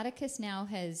 But Atticus now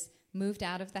has moved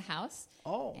out of the house.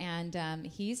 Oh. And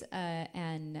he's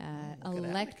an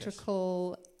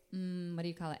electrical... what do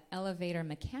you call it? Elevator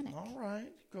mechanic. All right.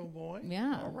 Go boy.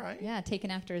 Yeah. All right. Yeah. Taken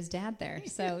after his dad there.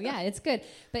 So yeah, it's good.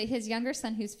 But his younger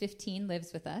son, who's 15,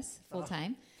 lives with us full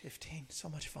time. 15. So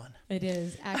much fun. It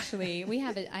is. Actually, we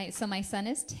have it. So my son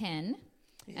is 10.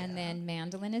 Yeah. And then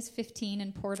Mandolin is 15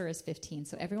 and Porter is 15.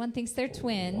 So everyone thinks they're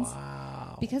twins.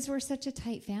 Wow. Because we're such a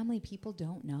tight family, people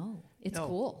don't know. It's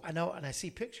cool. I know, and I see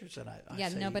pictures, and I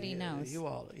say, nobody knows. You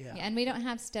all, and we don't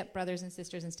have step brothers and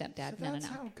sisters and stepdad. So that's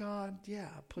how God,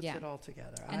 puts it all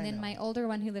together. And then my older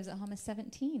one who lives at home is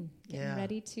 17, getting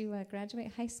ready to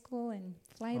graduate high school and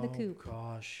fly the coop. Oh,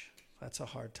 gosh. That's a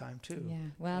hard time, too. Yeah.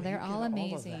 Well, they're all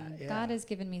amazing. God has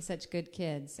given me such good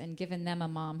kids and given them a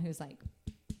mom who's like,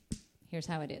 here's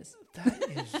how it is. That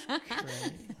is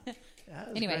great.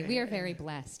 Anyway, great. We are very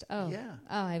blessed. Oh, yeah.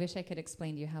 Oh, I wish I could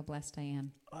explain to you how blessed I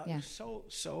am. And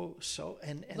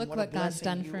look what God's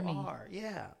done for me.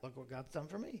 Yeah, look what God's done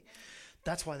for me.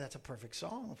 That's why that's a perfect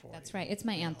song for you. That's right. It's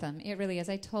my anthem. It really is.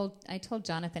 I told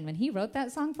Jonathan when he wrote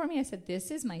that song for me, I said, this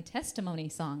is my testimony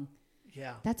song.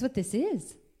 Yeah. That's what this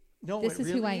is. No, this is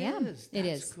really who I am.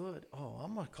 That's good. Oh,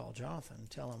 I'm going to call Jonathan and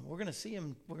tell him. We're going to see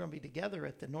him. We're going to be together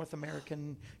at the North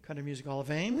American Country Music Hall of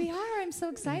Fame. We are. I'm so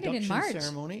excited. In March.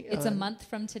 Ceremony. It's a month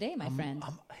from today, my friend.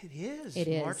 It is. It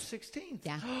is. March 16th.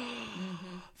 Yeah.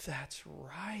 That's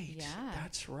right. Yeah.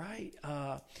 That's right.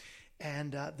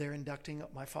 And they're inducting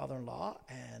my father-in-law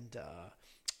and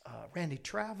Randy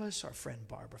Travis, our friend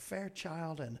Barbara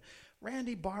Fairchild, and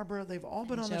Randy, Barbara, they've all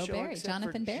been on the show. Barry,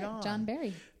 Jonathan Barry, John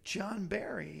Barry. John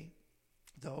Barry,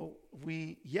 though,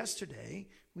 yesterday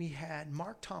we had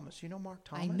Mark Thomas. You know Mark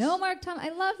Thomas? I know Mark Thomas. I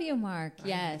love you, Mark.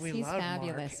 Yes, he's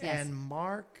fabulous. Mark. Yes. And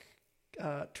Mark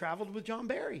traveled with John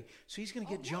Barry. So he's going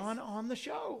to get John on the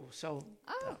show. So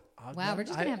wow, we're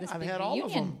just going to have this big reunion. I've had all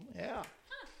of them. Yeah.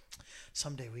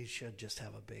 Someday we should just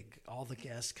have all the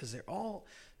guests, because they're all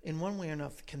in one way or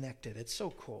another connected. It's so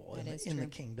cool in the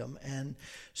kingdom. And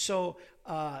so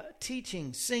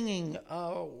teaching, singing,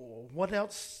 what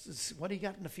else? What do you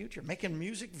got in the future? Making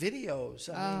music videos.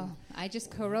 I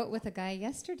just co-wrote with a guy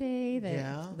yesterday.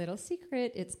 Little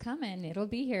secret, it's coming. It'll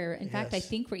be here. In fact, I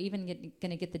think we're even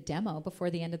going to get the demo before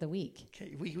the end of the week.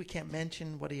 Okay, we can't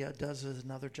mention what he does as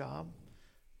another job.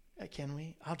 Can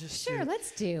we? I'll just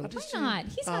let's do. Why not?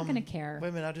 He's not going to care. Wait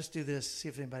a minute. I'll just do this. See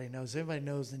if anybody knows. If anybody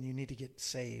knows, then you need to get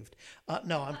saved.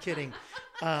 No, I'm kidding.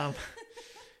 I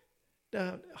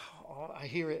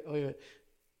hear it. Wait a minute.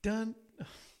 Done.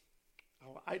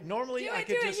 Normally Do I it,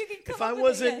 could do it. just You can come if up I with it,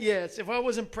 wasn't yes. if I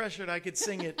wasn't pressured, I could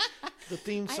sing it. The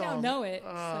theme I song. don't know it,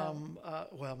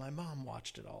 Well, my mom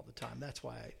watched it all the time. That's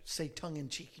why I say tongue in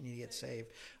cheek and you get saved.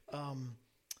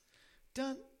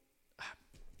 Done.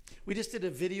 We just did a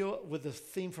video with the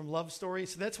theme from Love Story,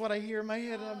 so that's what I hear in my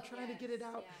head. And I'm trying to get it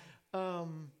out.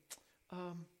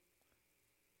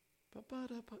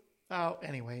 Oh,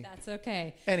 anyway. That's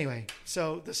okay. Anyway,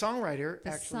 so the songwriter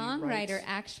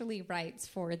actually writes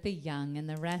for the young and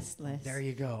the restless. There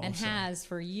you go. And has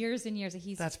for years and years.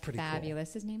 He's That's pretty fabulous.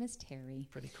 cool. His name is Terry.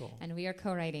 Pretty cool. And we are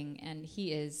co-writing, and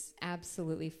he is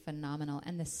absolutely phenomenal.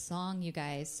 And the song, you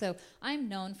guys. So I'm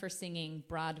known for singing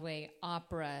Broadway,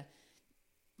 opera,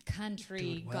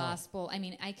 country, gospel. I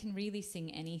mean, I can really sing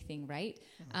anything, right?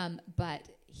 But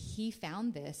he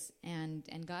found this, and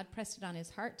God pressed it on his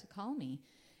heart to call me.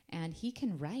 And he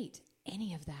can write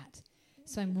any of that.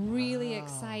 So I'm really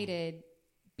excited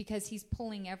because he's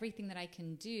pulling everything that I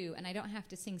can do, and I don't have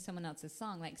to sing someone else's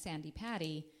song like Sandy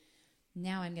Patty.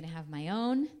 Now I'm going to have my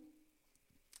own.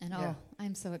 And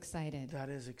I'm so excited. That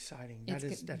is exciting.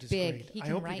 It's That is big. great. He I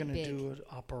can hope you're write going to big. do an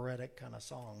operatic kind of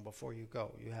song before you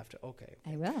go. You have to. Okay.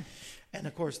 I will. And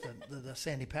of course, the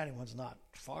Sandy Patty one's not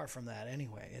far from that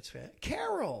anyway. It's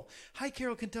Carol. Hi,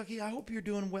 Carol, Kentucky. I hope you're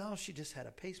doing well. She just had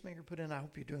a pacemaker put in. I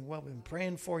hope you're doing well. We've been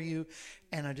praying for you.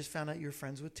 And I just found out you're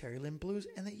friends with Terry Lynn Blues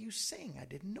and that you sing. I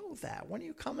didn't know that. When are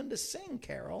you coming to sing,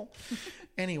 Carol?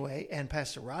 Anyway, and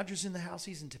Pastor Roger's in the house.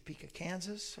 He's in Topeka,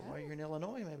 Kansas. So while you're in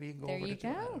Illinois, maybe you can go There over you to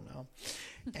I go. don't know.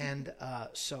 And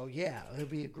so, yeah, it'll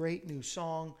be a great new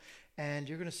song. And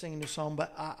you're going to sing a new song.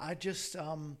 But I just...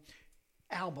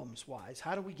 albums-wise,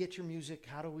 how do we get your music?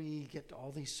 How do we get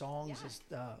all these songs?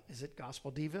 Yeah. Is it Gospel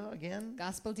Diva again?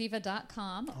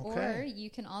 GospelDiva.com. Okay. Or you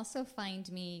can also find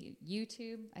me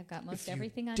YouTube. I've got most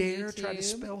everything on dare YouTube. try to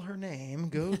spell her name,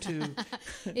 go to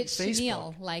It's Facebook.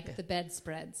 Chenille, like the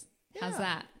bedspreads. How's Yeah,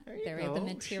 that? there you They're go, the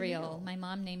material. Chenille. My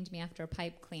mom named me after a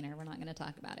pipe cleaner. We're not going to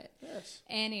talk about it. Yes.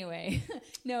 Anyway,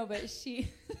 no, but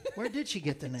she... Where did she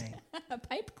get the name? a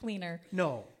pipe cleaner.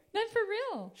 No. Not for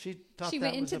real. She thought She that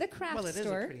went was into the craft Well, it is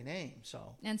store. a pretty name,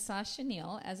 so. And saw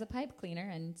Chenille as a pipe cleaner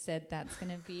and said that's going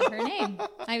to be her name.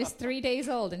 I was 3 days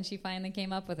old and she finally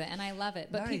came up with it, and I love it.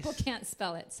 But Nice. people can't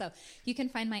spell it. So you can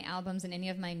find my albums and any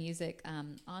of my music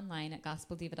online at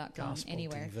gospeldiva.com, Gospel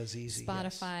anywhere. Diva's easy,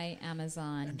 Spotify,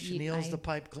 Amazon. And Chenille's the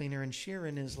pipe cleaner, and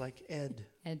Sheeran is like Ed.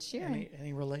 Ed Sheeran.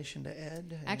 Any relation to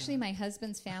Ed? Actually, my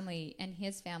husband's family and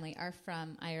his family are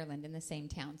from Ireland in the same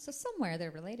town. So somewhere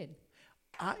they're related.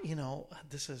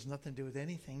 This has nothing to do with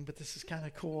anything, but this is kind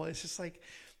of cool. It's just like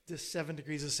this 7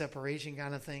 degrees of separation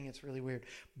kind of thing. It's really weird.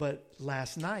 But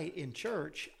last night in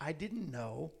church, I didn't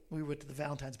know. We went to the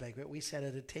Valentine's banquet. We sat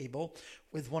at a table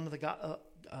with one of the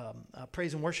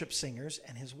praise and worship singers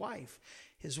and his wife.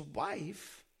 His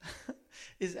wife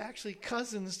is actually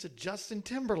cousins to Justin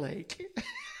Timberlake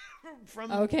from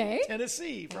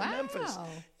Tennessee, from Memphis.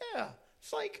 Yeah,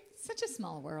 it's like... Such a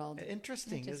small world.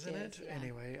 Interesting, isn't it? Yeah.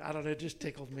 Anyway, I don't know. It just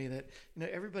tickled me that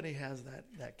everybody has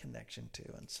that connection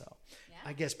too, and so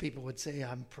I guess people would say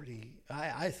I'm pretty.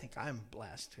 I think I'm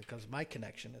blessed because my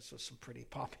connection is with some pretty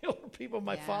popular people.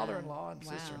 My father-in-law and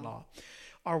sister-in-law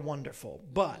are wonderful.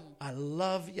 But I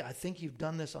love you. I think you've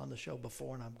done this on the show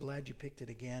before, and I'm glad you picked it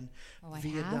again. Oh, I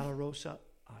Via have? Dolorosa.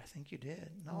 I think you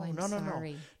did. I'm No.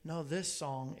 sorry. No, this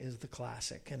song is the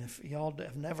classic. And if y'all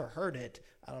have never heard it,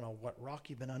 I don't know what rock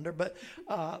you've been under, but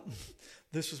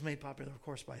this was made popular, of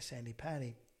course, by Sandy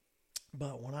Patty.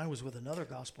 But when I was with another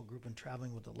gospel group and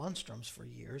traveling with the Lundstroms for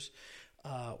years,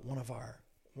 one of our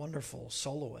wonderful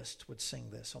soloists would sing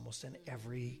this almost in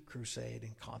every crusade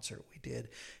and concert we did.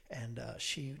 And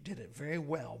she did it very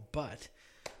well, but...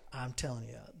 I'm telling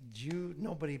you,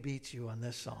 nobody beats you on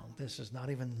this song. This is not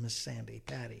even Miss Sandy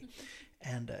Patty.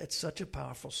 And it's such a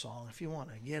powerful song. If you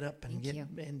want to get up and get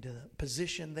into the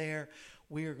position there,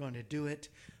 we are going to do it.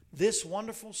 This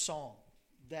wonderful song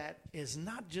that is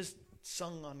not just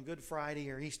sung on Good Friday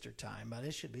or Easter time, but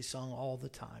it should be sung all the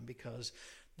time because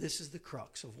this is the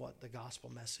crux of what the gospel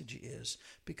message is,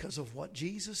 because of what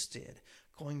Jesus did,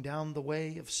 going down the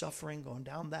way of suffering, going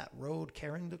down that road,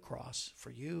 carrying the cross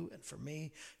for you and for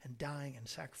me, and dying and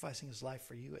sacrificing his life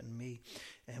for you and me.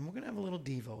 And we're going to have a little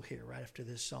Devo here right after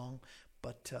this song,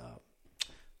 but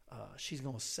she's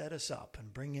going to set us up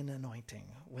and bring in anointing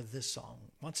with this song.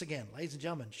 Once again, ladies and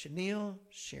gentlemen, Chenille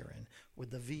Sheeran with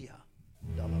the Via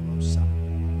Dolorosa.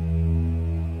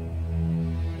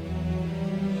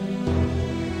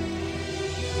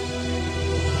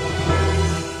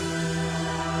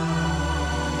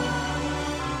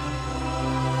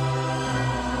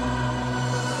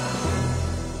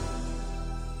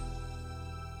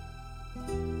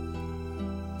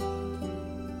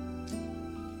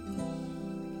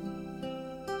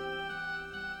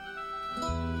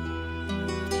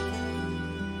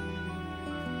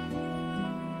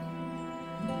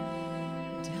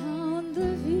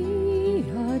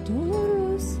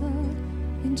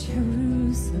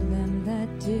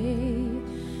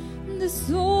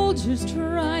 soldiers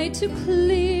tried to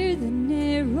clear the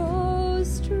narrow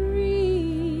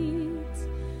streets,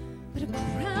 but a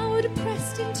crowd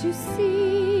pressed in to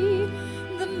see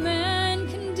the man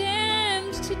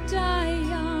condemned to die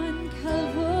on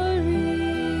Calvary.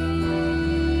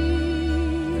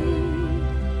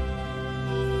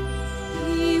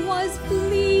 He was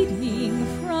bleeding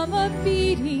from a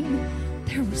beating.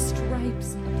 There were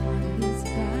stripes upon his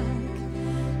back,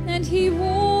 and he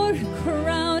wore a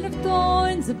crown of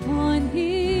thorns upon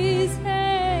his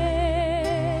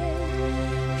head,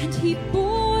 and he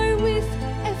bore with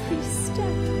every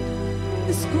step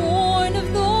the scorn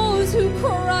of those who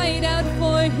cried out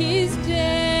for his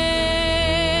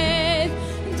death.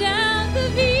 Down the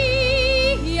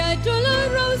Via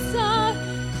Dolorosa,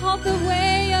 called the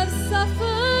way of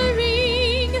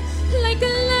suffering, like a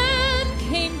lamb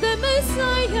came the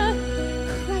Messiah,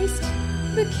 Christ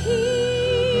the King.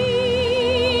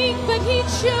 But he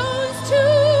chose to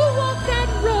walk that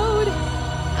road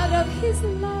out of his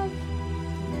love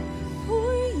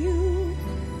for you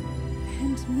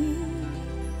and me.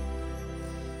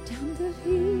 Down the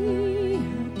Via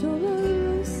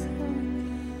Dolorosa,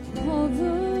 all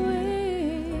the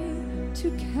way to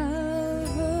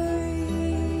Calvary.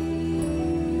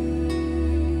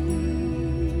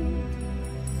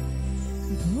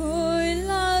 Por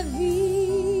la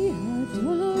Via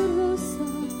Dolorosa,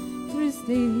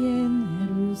 triste y en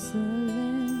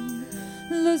Jerusalén,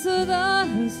 los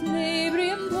soldados le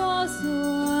abrían paso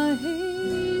a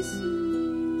Jesús,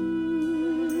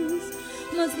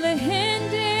 mas la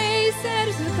gente se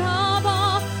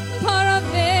acercaba para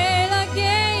ver la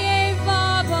que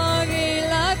llevaba en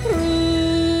la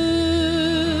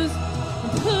cruz.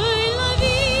 Por la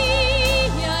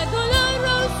Via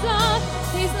Dolorosa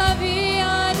es la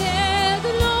vía del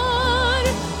dolor,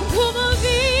 como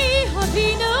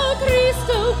vino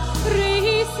Cristo, Rey y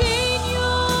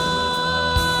Señor.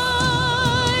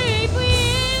 Y fue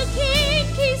Él quien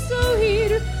quiso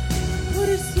ir por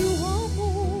su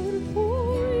amor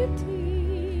por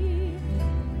ti,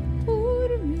 por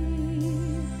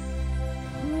mí.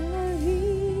 Por la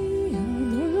Via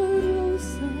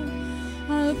Dolorosa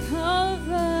al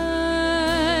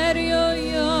Calvario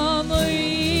yo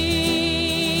morir.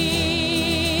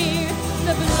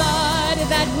 The blood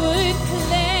that would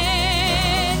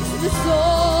cleanse the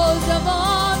souls of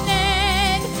all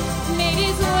men made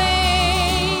his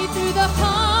way through the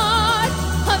heart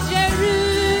of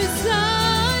Jerusalem.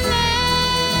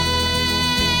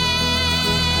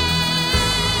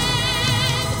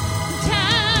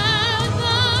 Down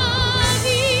the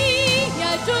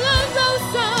Via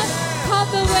Dolorosa, called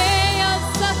the way of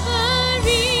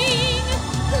suffering,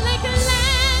 like a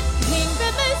lamb came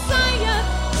the Messiah,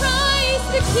 Christ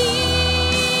the King.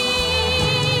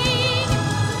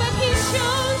 But he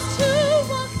chose to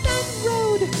walk that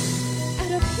road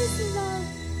out of his love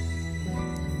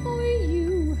for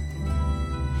you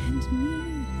and me.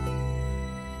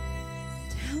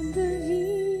 Down the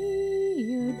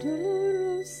Via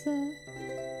Dolorosa,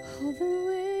 all the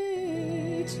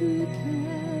way to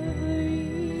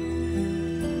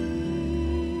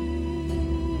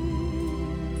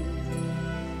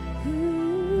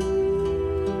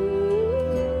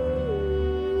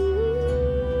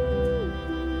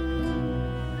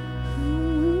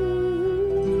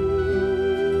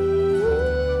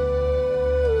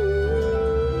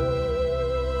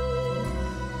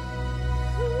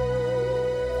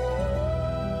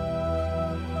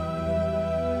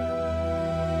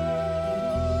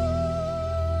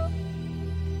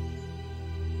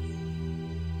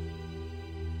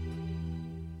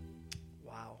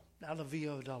Wow. Now the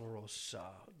Via Dolorosa,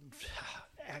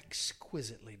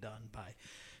 exquisitely done by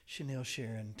Chenille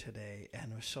Sheeran today,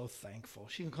 and we're so thankful.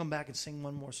 She can come back and sing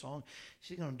one more song.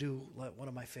 She's going to do one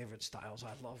of my favorite styles.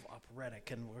 I love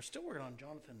operatic, and we're still working on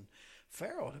Jonathan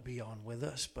Farrell to be on with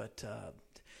us, but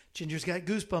Ginger's got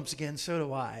goosebumps again, so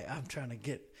do I. I'm trying to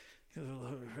get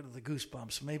rid of the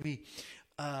goosebumps. Maybe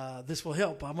this will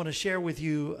help. I'm going to share with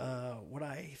you what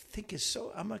I think is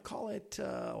I'm going to call it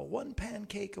one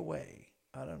pancake away.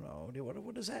 I don't know.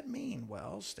 What does that mean?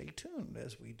 Well, stay tuned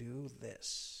as we do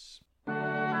this.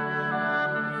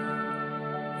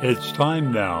 It's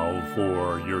time now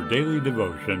for your daily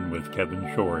devotion with Kevin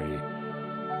Shorey.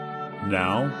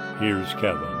 Now, here's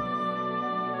Kevin.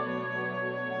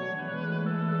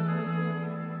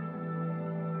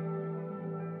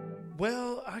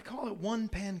 Well, I call it one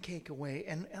pancake away,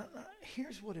 and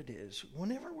here's what it is.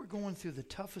 Whenever we're going through the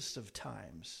toughest of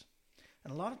times,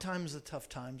 and a lot of times the tough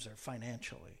times are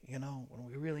financially, when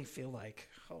we really feel like,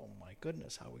 oh my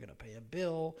goodness, how are we going to pay a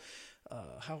bill?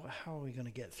 how are we going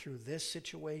to get through this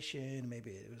situation?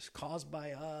 Maybe it was caused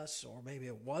by us, or maybe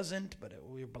it wasn't, but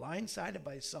we were blindsided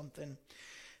by something.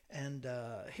 And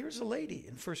here's a lady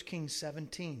in 1 Kings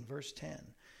 17, verse 10.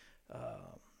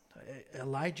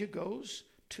 Elijah goes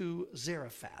to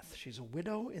Zarephath. She's a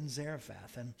widow in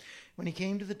Zarephath. And when he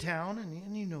came to the town,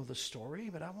 and you know the story,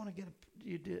 but I want to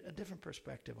get a different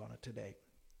perspective on it today.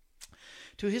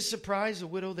 To his surprise, the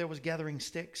widow there was gathering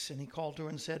sticks, and he called to her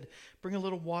and said, "Bring a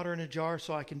little water in a jar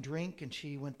so I can drink." And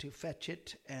she went to fetch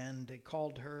it, and they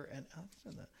called her, and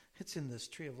it's in this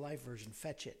Tree of Life version,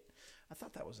 fetch it. I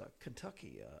thought that was a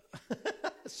Kentucky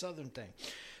southern thing.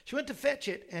 She went to fetch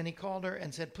it, and he called her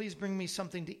and said, "Please bring me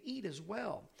something to eat as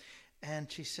well."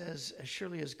 And she says, "As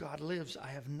surely as God lives, I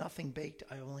have nothing baked.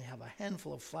 I only have a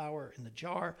handful of flour in the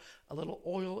jar, a little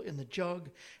oil in the jug,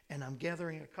 and I'm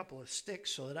gathering a couple of sticks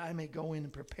so that I may go in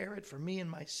and prepare it for me and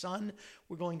my son.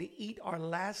 We're going to eat our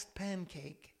last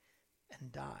pancake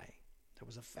and die." There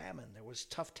was a famine. There was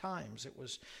tough times. It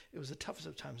was the toughest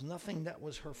of times. Nothing that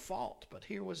was her fault. But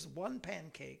here was one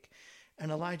pancake.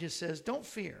 And Elijah says, "Don't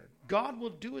fear. God will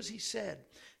do as he said.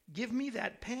 Give me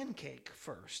that pancake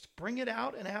first. Bring it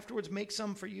out, and afterwards make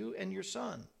some for you and your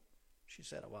son." She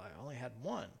said, "Well, I only had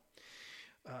one."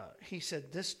 He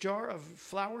said, "This jar of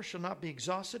flour shall not be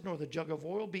exhausted, nor the jug of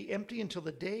oil be empty until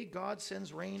the day God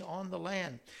sends rain on the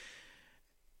land."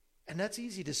 And that's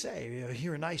easy to say. You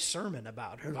hear a nice sermon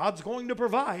about God's going to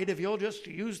provide if you'll just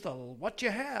use what you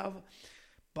have.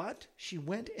 But she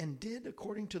went and did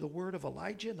according to the word of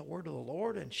Elijah and the word of the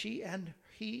Lord, and she and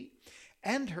he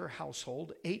and her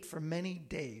household ate for many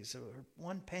days.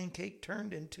 One pancake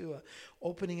turned into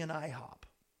opening an IHOP.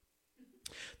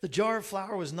 The jar of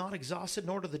flour was not exhausted,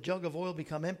 nor did the jug of oil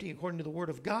become empty, according to the word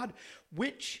of God,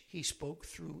 which he spoke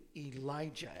through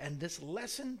Elijah. And this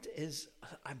lesson is,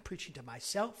 I'm preaching to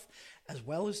myself as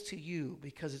well as to you,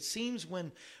 because it seems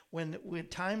when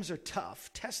times are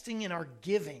tough, testing in our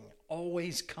giving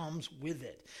always comes with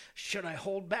it. Should I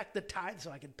hold back the tithe so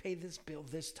I can pay this bill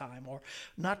this time? Or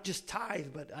not just tithe,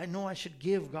 but I know I should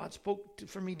give. God spoke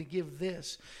for me to give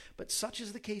this. But such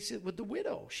is the case with the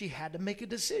widow. She had to make a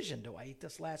decision. Do I eat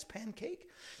this last pancake?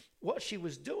 What she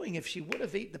was doing, if she would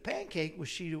have eaten the pancake, was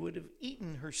she would have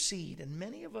eaten her seed. And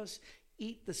many of us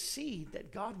eat the seed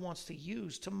that God wants to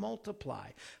use to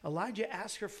multiply. Elijah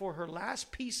asked her for her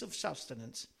last piece of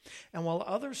sustenance. And while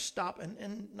others stop,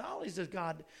 and not only does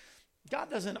God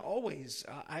doesn't always,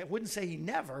 I wouldn't say he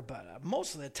never, but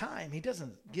most of the time, he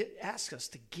doesn't ask us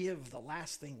to give the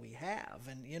last thing we have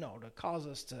and, to cause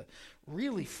us to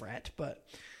really fret. But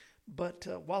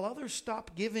while others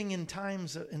stop giving in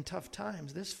tough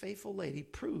times, this faithful lady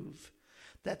proved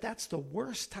that that's the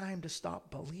worst time to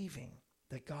stop believing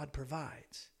that God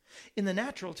provides. In the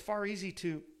natural, it's far easy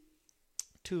to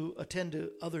attend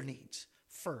to other needs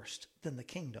first than the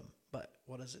kingdom. But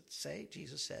what does it say?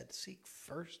 Jesus said, "Seek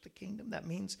first the kingdom." That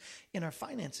means in our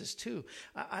finances too.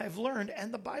 I've learned,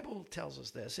 and the Bible tells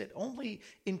us this, it only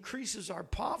increases our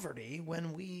poverty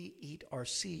when we eat our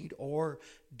seed or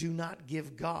do not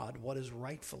give God what is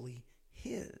rightfully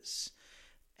his.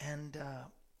 And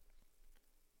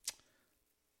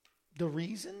the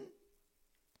reason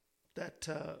that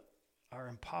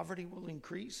our poverty will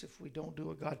increase if we don't do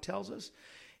what God tells us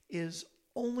is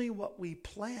only what we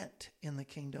plant in the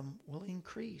kingdom will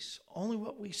increase. Only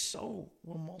what we sow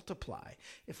will multiply.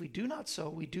 If we do not sow,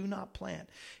 we do not plant.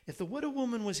 If the widow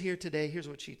woman was here today, here's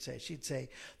what she'd say. She'd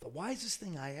say, "The wisest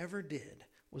thing I ever did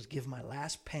was give my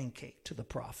last pancake to the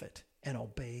prophet and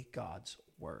obey God's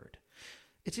word."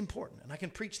 It's important, and I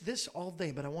can preach this all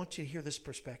day, but I want you to hear this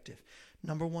perspective.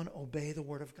 Number one, obey the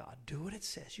word of God. Do what it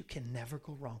says. You can never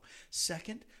go wrong.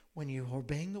 Second, when you're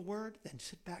obeying the word, then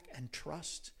sit back and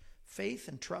trust. Faith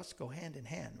and trust go hand in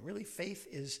hand. Really, faith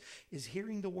is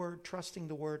hearing the word, trusting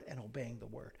the word, and obeying the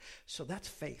word. So that's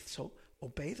faith. So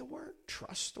obey the word,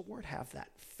 trust the word, have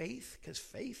that faith, because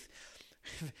faith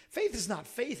is not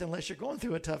faith unless you're going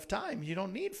through a tough time. You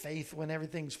don't need faith when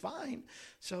everything's fine.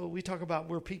 So we talk about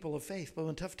we're people of faith, but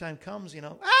when tough time comes,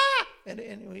 and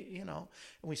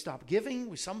we stop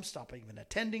giving. Some stop even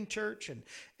attending church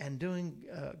and doing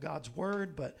God's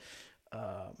word, but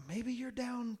maybe you're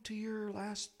down to your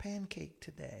last pancake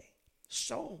today.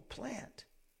 Sow, plant.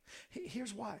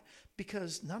 Here's why.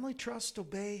 Because not only trust,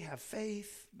 obey, have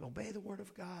faith, obey the word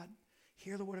of God,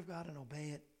 hear the word of God and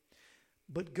obey it,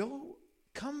 but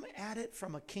come at it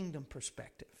from a kingdom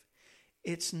perspective.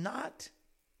 It's not,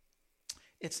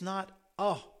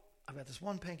 oh, I've got this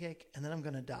one pancake and then I'm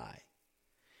going to die.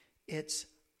 It's,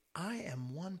 I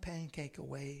am one pancake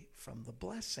away from the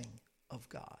blessing of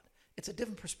God. It's a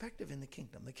different perspective in the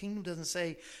kingdom. The kingdom doesn't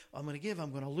say, I'm going to give,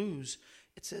 I'm going to lose.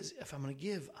 It says, if I'm going to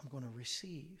give, I'm going to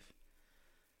receive.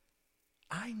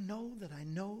 I know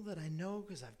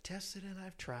because I've tested and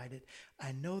I've tried it.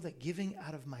 I know that giving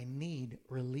out of my need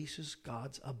releases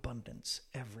God's abundance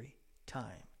every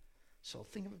time. So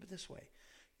think of it this way.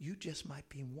 You just might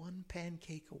be one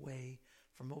pancake away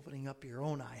from opening up your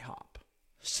own IHOP.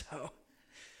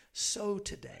 So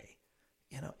today,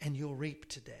 and you'll reap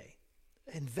today.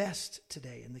 Invest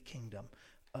today in the kingdom.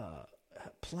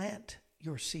 Plant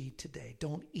your seed today.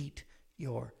 Don't eat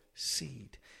your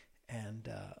seed. And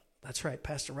that's right,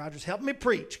 Pastor Rogers, help me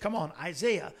preach. Come on,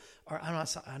 Isaiah, or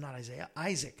not Isaiah,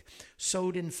 Isaac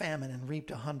sowed in famine and reaped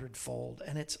 100-fold.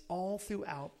 And it's all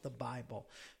throughout the Bible.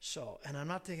 So, and I'm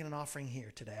not taking an offering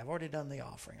here today. I've already done the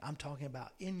offering. I'm talking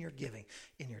about in your giving,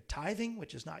 in your tithing,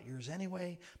 which is not yours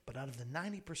anyway, but out of the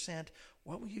 90%,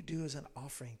 what will you do as an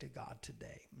offering to God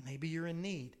today? Maybe you're in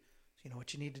need. You know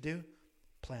what you need to do?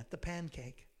 Plant the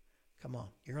pancake. Come on,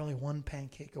 you're only one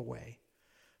pancake away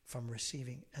from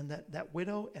receiving. And that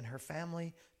widow and her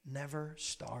family never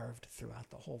starved throughout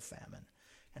the whole famine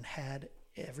and had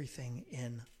everything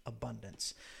in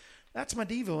abundance. That's my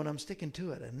Devo, and I'm sticking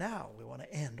to it. And now we want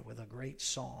to end with a great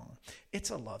song. It's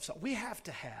a love song. We have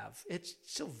to have, it's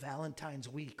still Valentine's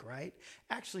week, right?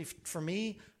 Actually, for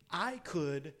me, I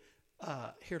could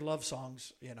hear love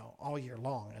songs, all year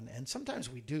long. And sometimes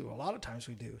we do. A lot of times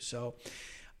we do. So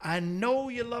I know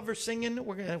you love her singing.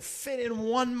 We're going to fit in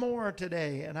one more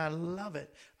today, and I love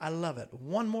it. I love it.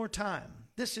 One more time.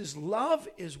 This is Love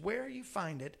is Where You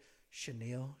Find It,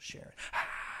 Chenille, Sheeran.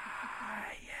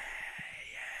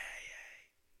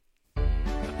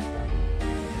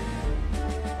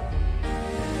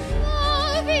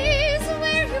 Love is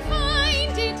where you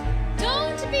find it.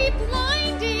 Don't be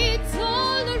blinded. It's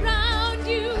all around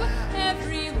you,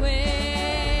 everywhere.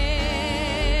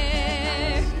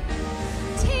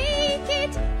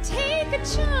 Take a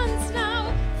chance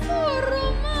now for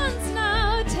romance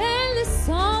now. Tell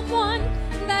someone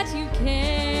that you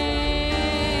care.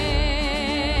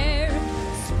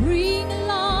 Spring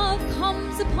love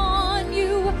comes upon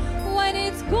you. When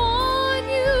it's gone,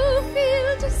 you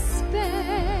feel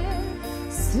despair.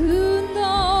 Soon,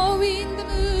 though, in the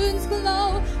moon's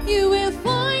glow, you will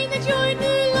find that your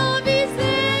new love is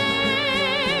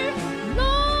there.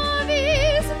 Love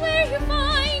is where you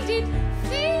find it.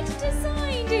 Fate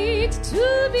designed it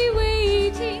to be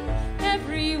waiting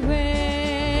everywhere.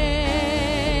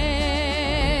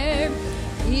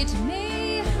 It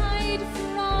may hide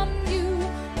from you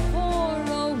for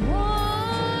a while.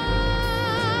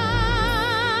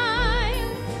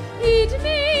 It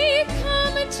may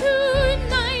come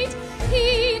tonight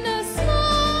in a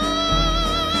smile.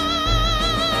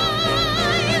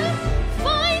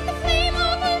 Find the flame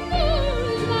of a new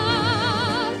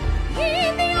love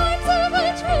in the arms of a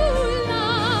true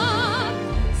love.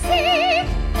 Seek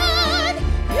and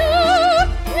you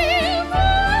will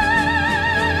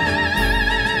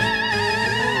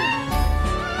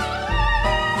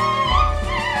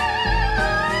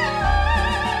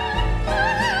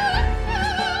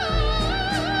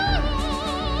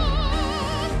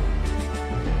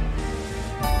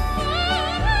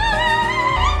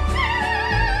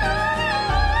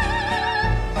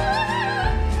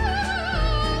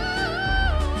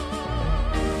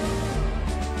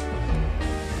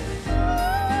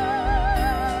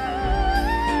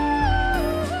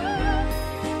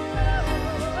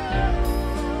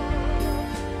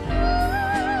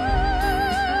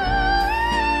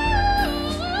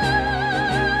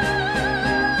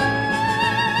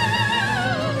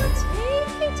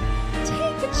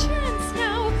Take a chance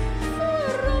now for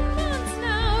romance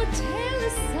now. Tell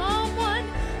someone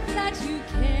that you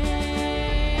care.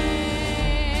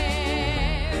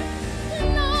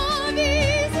 Love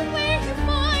is where you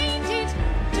find it.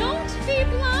 Don't be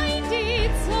blinded.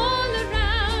 It's all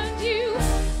around you.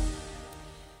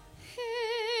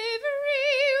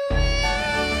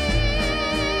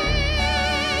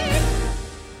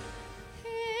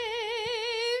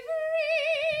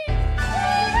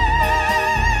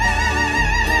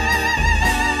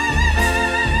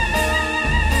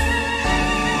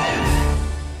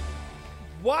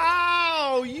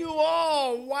 Wow, you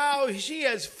all. Wow, she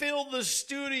has filled the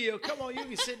studio. Come on, you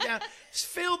can sit down.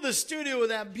 Filled the studio with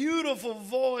that beautiful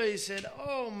voice. And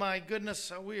oh my goodness,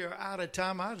 so we are out of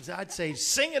time. I'd say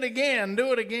sing it again,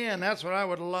 do it again. That's what I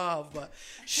would love. But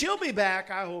she'll be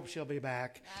back. I hope she'll be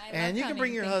back. And you can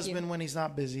bring your husband when he's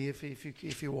not busy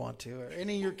if you want to, or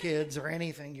any of your kids or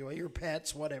anything, your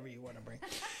pets, whatever you want to bring.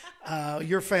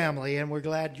 your family, and we're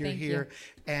glad you're Thank here. you.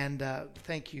 And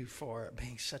thank you for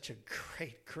being such a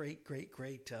great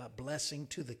blessing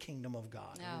to the kingdom of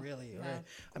God. Oh, really, well, right?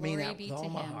 I mean glory that be with all to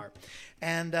my him. heart.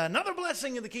 And another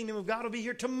blessing in the kingdom of God will be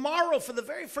here tomorrow for the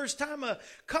very first time. A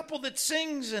couple that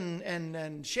sings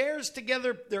and shares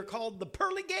together. They're called the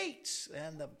Pearly Gates,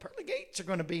 and the Pearly Gates are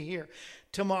going to be here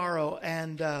tomorrow.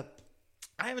 And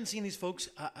I haven't seen these folks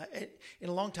in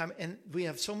a long time, and we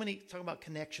have so many, talking about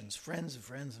connections, friends and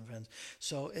friends and friends.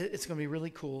 So it's going to be really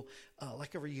cool,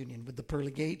 like a reunion with the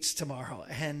Pearly Gates tomorrow.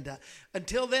 And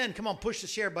until then, come on, push the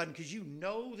share button, because you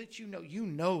know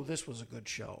this was a good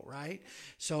show, right?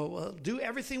 So do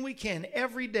everything we can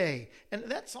every day. And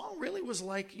that song really was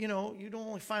like, you don't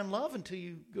only find love until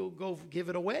you go give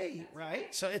it away,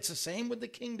 right? So it's the same with the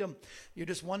kingdom. You're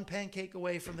just one pancake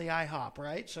away from the IHOP,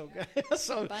 right? So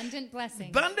Abundant blessings.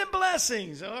 Abundant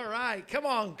blessings. All right. Come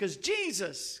on, because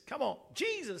Jesus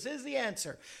is the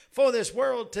answer for this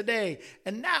world today.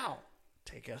 And now,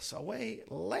 take us away.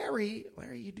 Larry,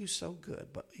 you do so good,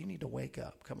 but you need to wake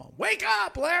up. Come on. Wake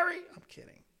up, Larry. I'm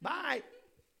kidding. Bye.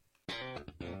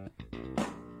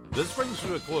 This brings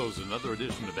to a close another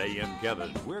edition of AM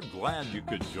Kevin. We're glad you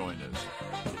could join us.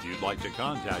 If you'd like to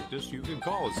contact us, you can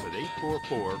call us at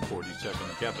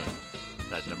 844-47-KEVIN.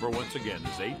 That number once again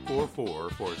is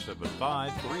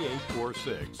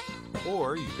 844-475-3846.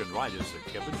 Or you can write us at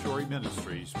Kevin Shorey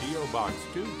Ministries, P.O. Box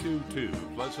 222,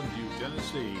 Pleasant View,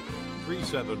 Tennessee,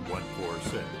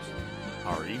 37146.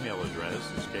 Our email address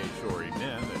is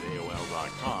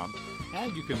kshorymen@aol.com,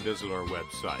 and you can visit our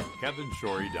website,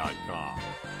 kevinshorey.com.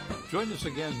 Join us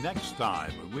again next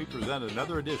time when we present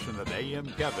another edition of AM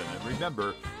Kevin. And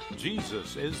remember,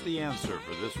 Jesus is the answer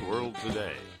for this world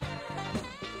today.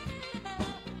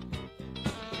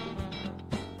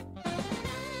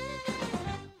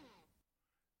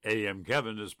 AM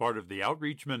Kevin is part of the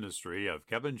outreach ministry of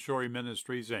Kevin Shorey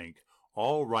Ministries, Inc.,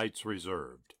 all rights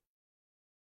reserved.